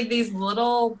it's just like these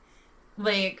little,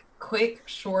 like, quick,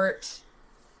 short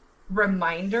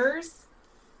reminders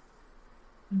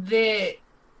that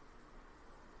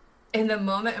in the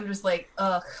moment I'm just like,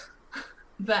 ugh.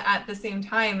 But at the same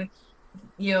time,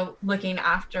 looking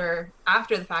after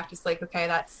the fact, it's like, okay,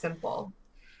 that's simple.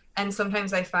 And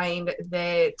sometimes I find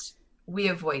that we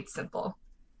avoid simple.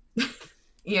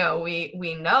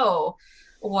 We know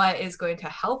what is going to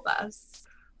help us.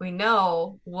 We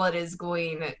know what is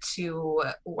going to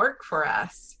work for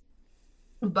us,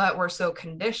 but we're so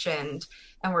conditioned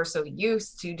and we're so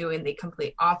used to doing the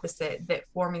complete opposite that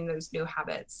forming those new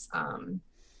habits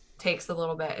takes a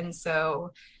little bit. And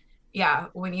so, yeah,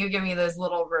 when you give me those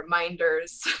little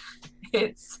reminders,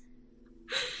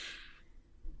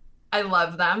 I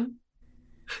love them.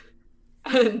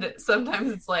 And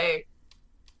sometimes it's like,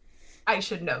 I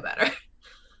should know better.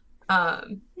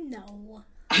 No.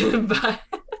 But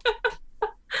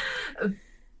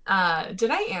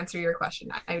did I answer your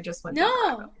question? I just went down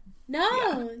the rabbit No.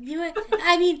 hole. Yeah. No.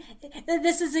 I mean,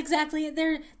 this is exactly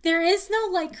there is no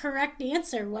like correct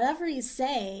answer. Whatever you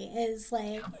say is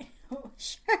like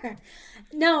sure.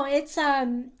 No, it's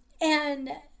and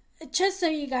just so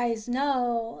you guys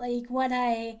know, like what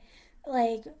I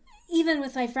like even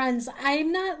with my friends,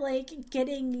 I'm not like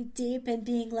getting deep and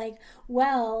being like,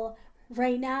 well,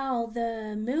 right now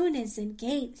the moon is in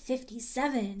gate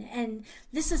 57 and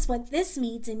this is what this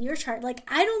means in your chart. Like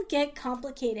I don't get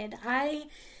complicated.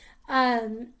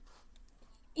 Um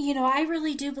I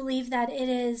really do believe that it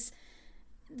is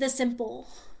the simple,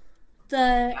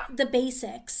 the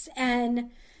basics,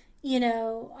 and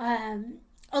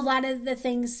a lot of the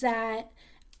things that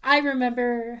I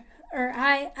remember or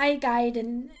I guide,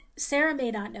 and Sarah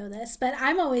may not know this, but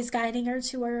I'm always guiding her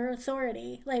to her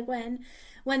authority. Like when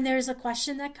there's a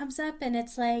question that comes up and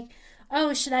it's like,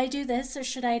 oh, should I do this or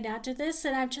should I not do this?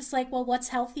 And I'm just like, well, what's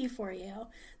healthy for you?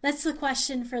 That's the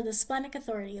question for the splenic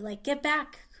authority. Like, get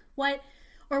back. What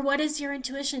is your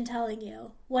intuition telling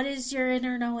you? What is your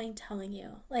inner knowing telling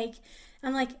you? Like,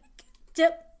 I'm like,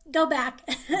 go back.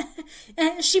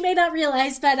 And she may not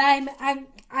realize, but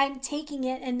I'm taking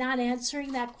it and not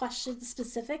answering that question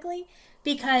specifically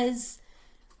because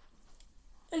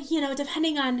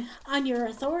depending on your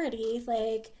authority,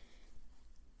 like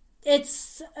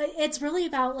it's really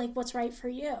about like what's right for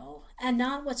you and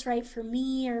not what's right for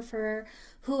me or for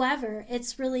whoever.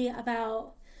 It's really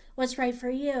about what's right for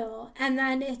you. And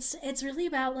then it's really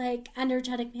about like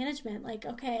energetic management. Like,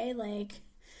 okay, like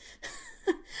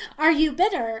are you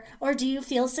bitter or do you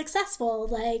feel successful?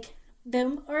 Like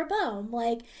boom or boom.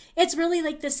 Like it's really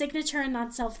like the signature and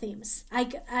non-self themes.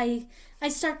 I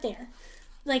start there.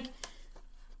 Like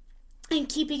and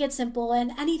keeping it simple,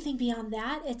 and anything beyond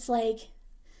that, it's like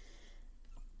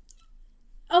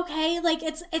okay, like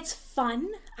it's fun.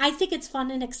 I think it's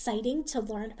fun and exciting to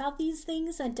learn about these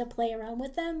things and to play around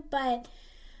with them, but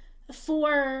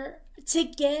for to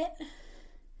get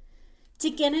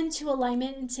into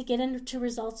alignment and to get into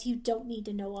results, you don't need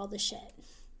to know all the shit.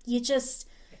 You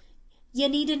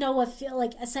need to know what feel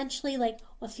like essentially like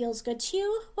what feels good to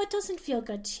you, what doesn't feel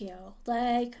good to you.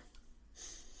 Like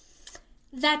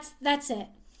that's it.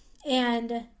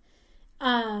 And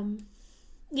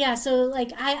yeah, so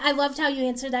like I loved how you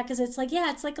answered that because it's like,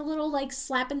 yeah, it's like a little like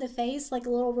slap in the face, like a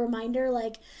little reminder,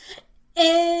 like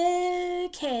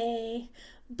okay.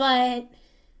 But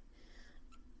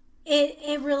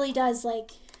it really does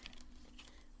like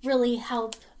really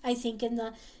help, I think, in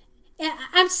the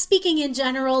I'm speaking in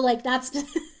general, like that's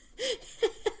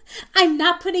I'm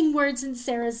not putting words in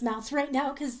Sarah's mouth right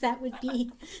now because that would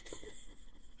be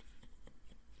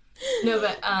No,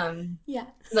 but yeah.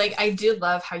 like I do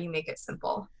love how you make it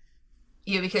simple.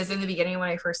 Because in the beginning when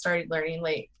I first started learning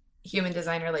like human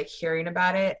design or like hearing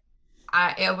about it,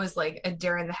 it was like a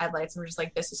deer in the headlights. I'm just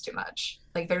like, this is too much.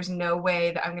 Like there's no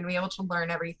way that I'm gonna be able to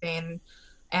learn everything.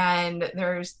 And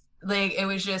there's like it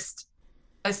was just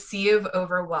a sea of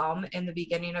overwhelm in the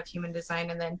beginning of human design.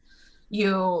 And then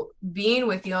you being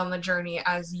with you on the journey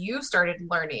as you started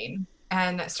learning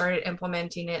and started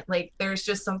implementing it, like there's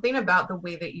just something about the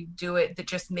way that you do it that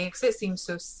just makes it seem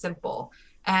so simple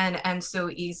and so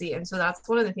easy. And so that's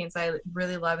one of the things I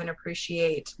really love and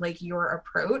appreciate like your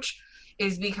approach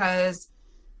is because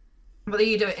whether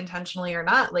you do it intentionally or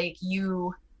not, like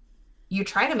you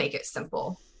try to make it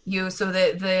simple, so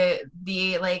that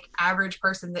the like average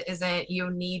person that isn't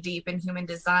knee deep in human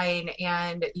design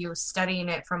and studying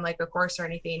it from like a course or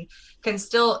anything can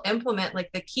still implement like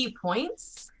the key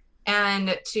points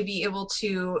and to be able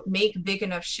to make big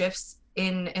enough shifts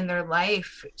in their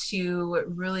life to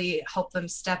really help them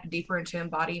step deeper into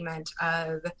embodiment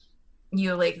of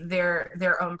like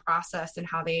their own process and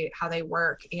how they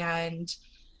work. And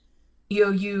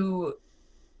you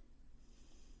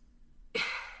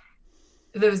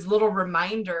those little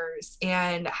reminders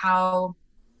and how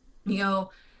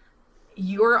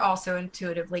you're also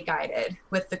intuitively guided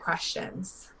with the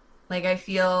questions. Like I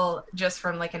feel just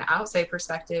from like an outside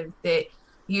perspective that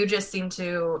you just seem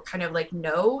to kind of like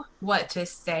know what to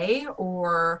say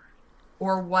or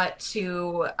what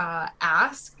to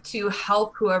ask to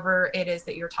help whoever it is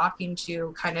that you're talking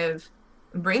to kind of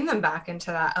bring them back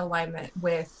into that alignment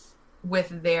with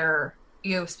their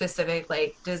specific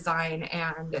like design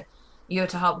and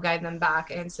to help guide them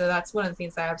back. And so that's one of the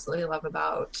things I absolutely love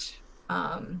about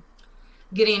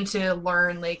getting to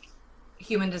learn like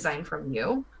human design from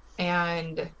you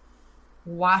and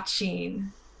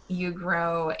watching you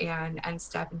grow and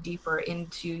step deeper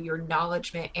into your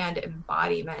acknowledgement and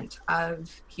embodiment of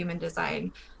human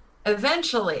design,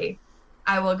 eventually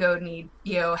I will go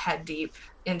head deep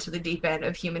into the deep end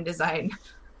of human design.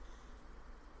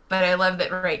 But I love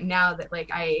that right now that like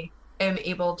I am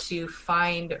able to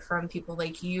find from people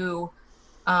like you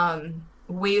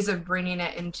ways of bringing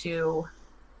it into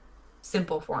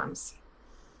simple forms.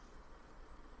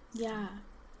 Yeah.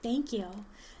 Thank you.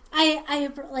 I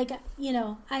like,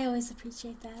 I always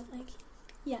appreciate that. Like,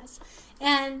 yes.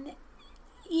 And,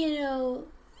 you know,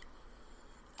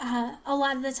 a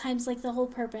lot of the times, like, the whole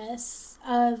purpose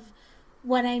of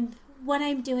what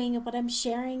I'm doing and what I'm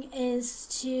sharing is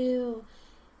to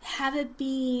have it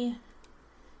be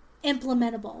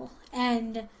implementable,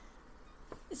 and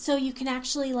so you can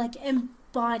actually like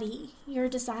embody your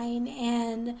design.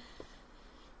 And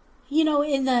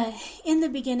in the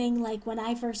beginning, like when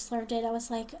I first learned it, I was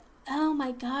like, oh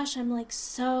my gosh, I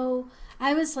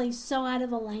was like so out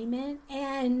of alignment,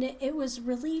 and it was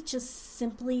really just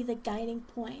simply the guiding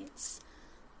points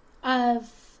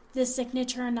of the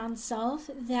signature and non-self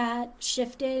that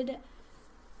shifted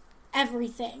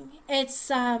everything. It's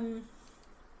kind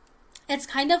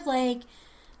of like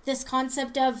this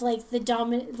concept of like the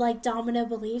domino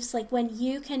beliefs, like when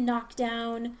you can knock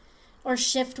down or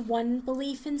shift one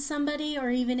belief in somebody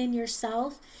or even in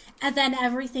yourself, and then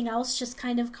everything else just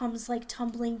kind of comes like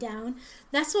tumbling down.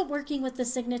 That's what working with the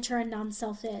signature and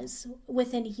non-self is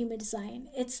within human design.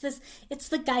 It's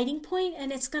the guiding point,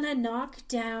 and it's going to knock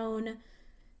down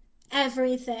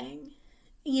everything,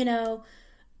 you know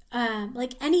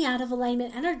like any out of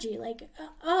alignment energy. Like,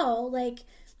 like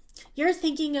you're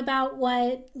thinking about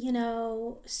what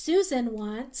Susan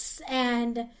wants,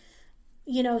 and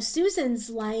Susan's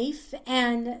life.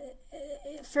 And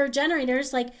for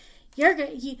generators, like,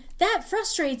 that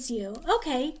frustrates you.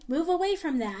 Okay, move away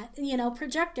from that.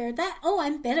 Projector, that, oh,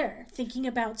 I'm bitter thinking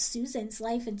about Susan's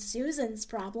life and Susan's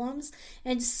problems,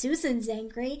 and Susan's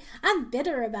angry. I'm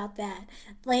bitter about that.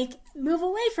 Like, move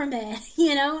away from it.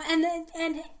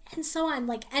 And so on.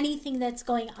 Like anything that's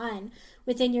going on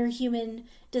within your human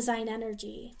design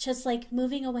energy, just like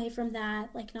moving away from that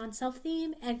like non-self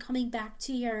theme and coming back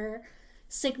to your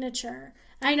signature.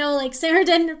 I know, like, Sarah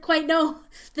didn't quite know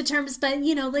the terms, but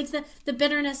like the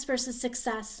bitterness versus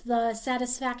success, the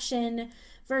satisfaction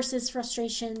versus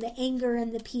frustration, the anger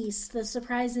and the peace, the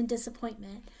surprise and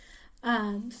disappointment,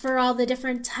 for all the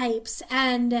different types.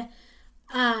 And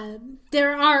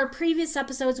there are previous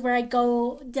episodes where I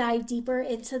go dive deeper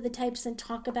into the types and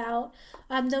talk about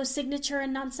those signature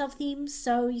and non-self themes.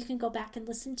 So you can go back and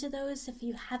listen to those if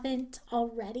you haven't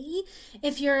already.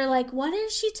 If you're like, what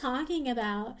is she talking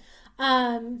about?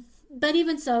 But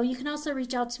even so, you can also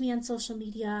reach out to me on social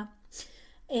media,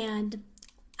 and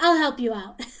I'll help you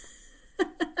out.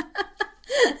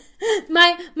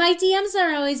 my DMs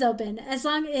are always open. As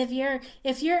long if you're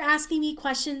asking me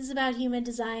questions about human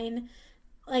design,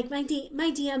 like my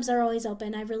DMs are always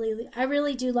open. I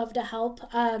really do love to help.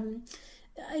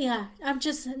 Yeah, I'm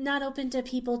just not open to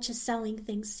people just selling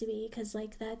things to me, because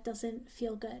like that doesn't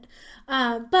feel good.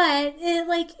 But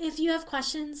like if you have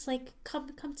questions, like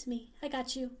come to me. I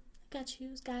got you,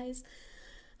 guys.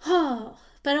 Oh,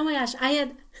 but oh my gosh, I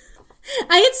had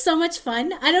so much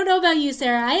fun. I don't know about you,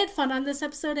 Sarah. I had fun on this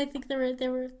episode. I think there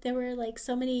were like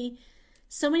so many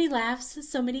laughs,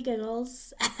 so many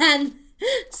giggles, and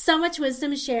so much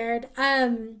wisdom shared.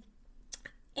 And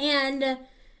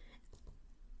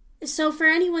so for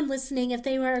anyone listening, if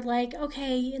they were like,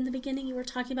 okay, in the beginning you were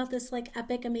talking about this like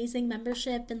epic amazing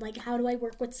membership, and like, how do I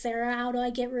work with Sarah? How do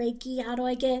I get Reiki? How do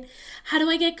I get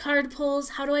card pulls?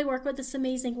 How do I work with this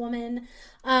amazing woman?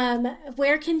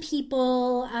 Where can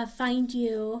people find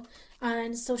you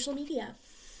on social media?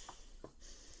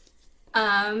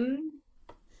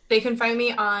 They can find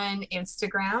me on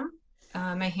Instagram.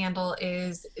 My handle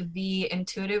is The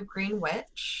Intuitive Green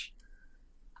Witch.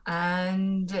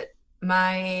 And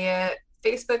my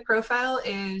Facebook profile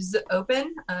is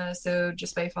open. So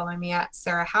just by following me at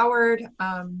Sarah Howard.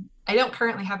 I don't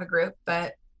currently have a group,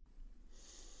 but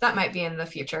that might be in the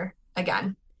future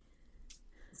again.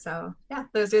 So yeah,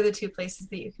 those are the two places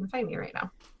that you can find me right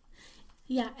now.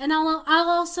 Yeah, and I'll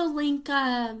also link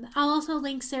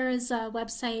Sarah's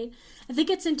website. I think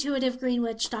it's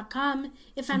intuitivegreenwitch.com,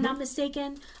 if I'm not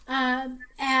mistaken.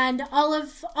 And all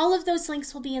of those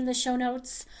links will be in the show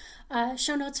notes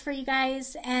for you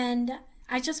guys. And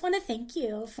I just want to thank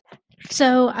you.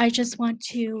 So I just want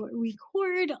to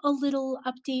record a little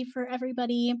update for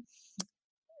everybody.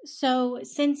 So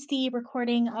since the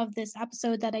recording of this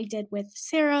episode that I did with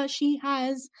Sarah, she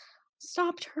has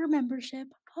stopped her membership.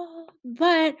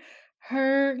 But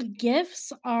Her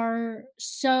gifts are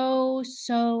so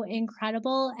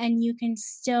incredible, and you can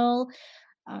still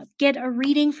get a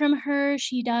reading from her.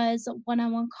 She does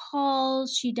one-on-one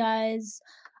calls. She does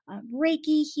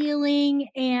Reiki healing,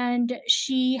 and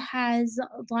she has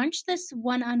launched this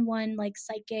one-on-one like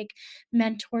psychic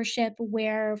mentorship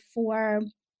where for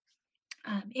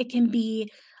it can be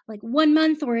like 1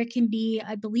 month, or it can be,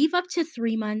 I believe, up to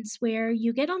 3 months, where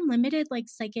you get unlimited like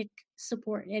psychic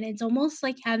support, and it's almost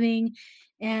like having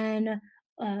an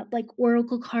like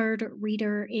oracle card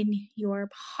reader in your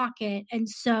pocket. And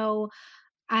so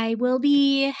I will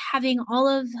be having all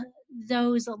of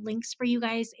those links for you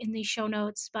guys in the show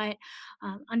notes, but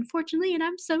unfortunately, and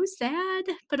I'm so sad,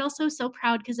 but also so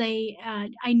proud, because I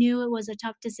knew it was a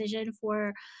tough decision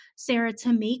for Sarah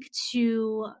to make,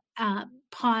 to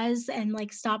pause and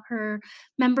like stop her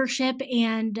membership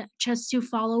and just to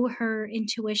follow her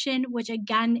intuition, which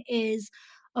again is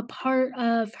a part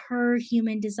of her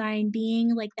human design,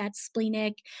 being like that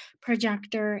splenic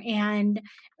projector, and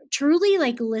truly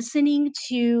like listening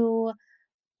to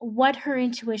what her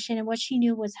intuition and what she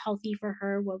knew was healthy for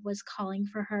her, what was calling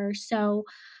for her. So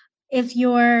if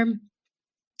you're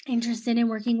interested in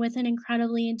working with an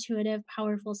incredibly intuitive,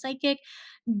 powerful psychic,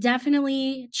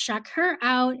 definitely check her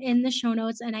out in the show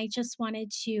notes. And I just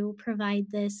wanted to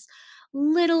provide this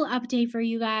little update for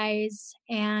you guys.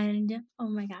 And oh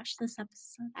my gosh, this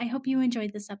episode, I hope you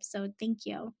enjoyed this episode. Thank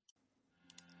you.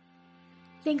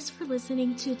 Thanks for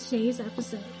listening to today's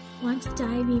episode. Want to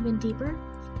dive even deeper?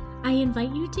 I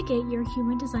invite you to get your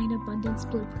Human Design Abundance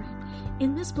Blueprint.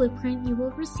 In this blueprint, you will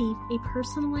receive a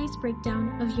personalized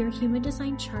breakdown of your Human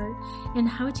Design chart and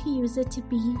how to use it to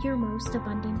be your most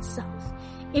abundant self.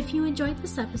 If you enjoyed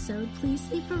this episode, please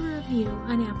leave a review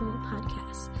on Apple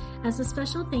Podcasts. As a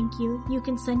special thank you, you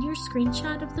can send your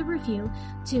screenshot of the review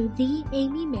to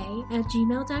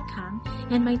theamymay@gmail.com,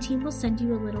 and my team will send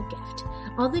you a little gift.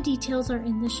 All the details are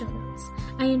in the show notes.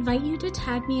 I invite you to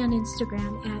tag me on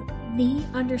Instagram at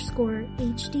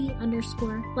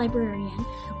the_HD_librarian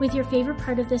with your favorite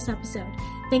part of this episode.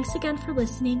 Thanks again for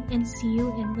listening, and see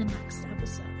you in the next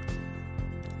episode.